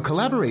can. A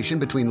collaboration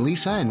between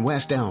Lisa and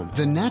West Elm,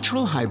 the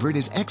Natural Hybrid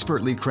is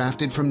expertly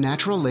crafted from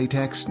natural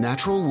latex,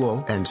 natural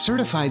wool, and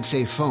certified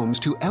safe foams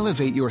to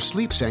elevate your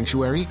sleep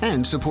sanctuary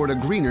and support a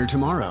greener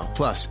tomorrow.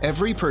 Plus,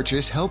 every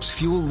purchase helps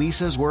fuel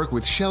Lisa's work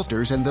with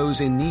shelters and those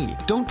in need.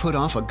 Don't put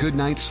off a good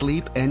night's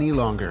sleep any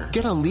longer.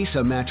 Get a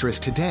Lisa mattress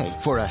today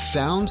for a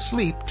sound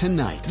sleep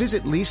tonight.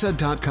 Visit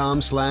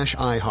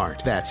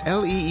lisa.com/iHeart. That's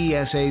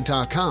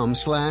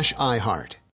LEESA.com/iHeart.